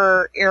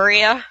per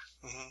area.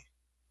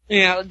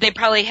 Mm-hmm. They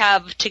probably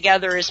have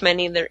together as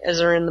many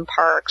as are in the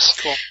parks.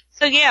 Cool.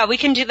 So yeah, we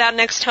can do that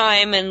next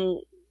time,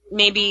 and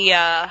maybe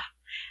the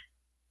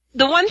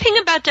one thing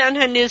about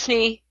Downtown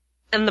Disney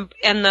and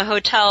the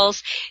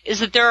hotels is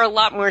that there are a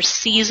lot more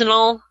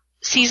seasonally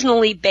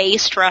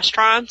based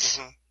restaurants.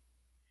 Mm-hmm.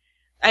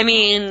 I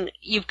mean,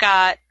 you've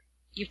got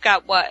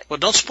what? Well,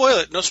 don't spoil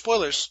it. No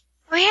spoilers.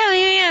 Oh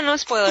yeah, no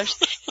spoilers.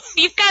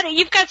 You've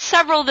got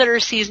several that are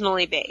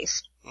seasonally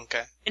based.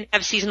 Okay. And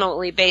have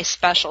seasonally based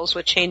specials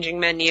with changing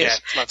menus. Yeah,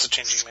 lots of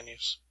changing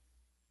menus.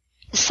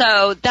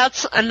 So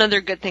that's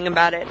another good thing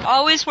about it.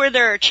 Always where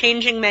there are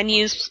changing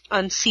menus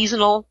on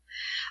seasonal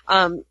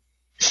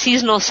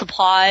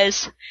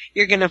supplies,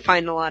 you're going to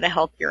find a lot of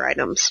healthier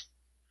items.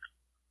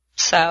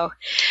 So.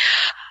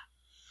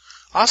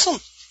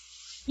 Awesome.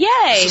 Yay!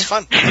 This is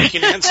fun. Thank you,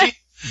 Nancy.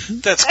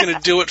 That's going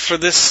to do it for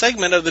this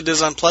segment of the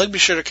Diz Unplugged. Be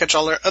sure to catch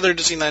all our other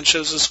Disneyland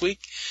shows this week.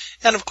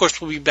 And, of course,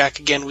 we'll be back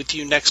again with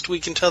you next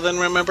week. Until then,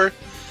 remember,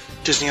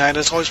 Disneyland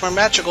is always more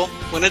magical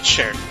when it's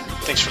shared.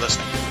 Thanks for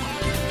listening.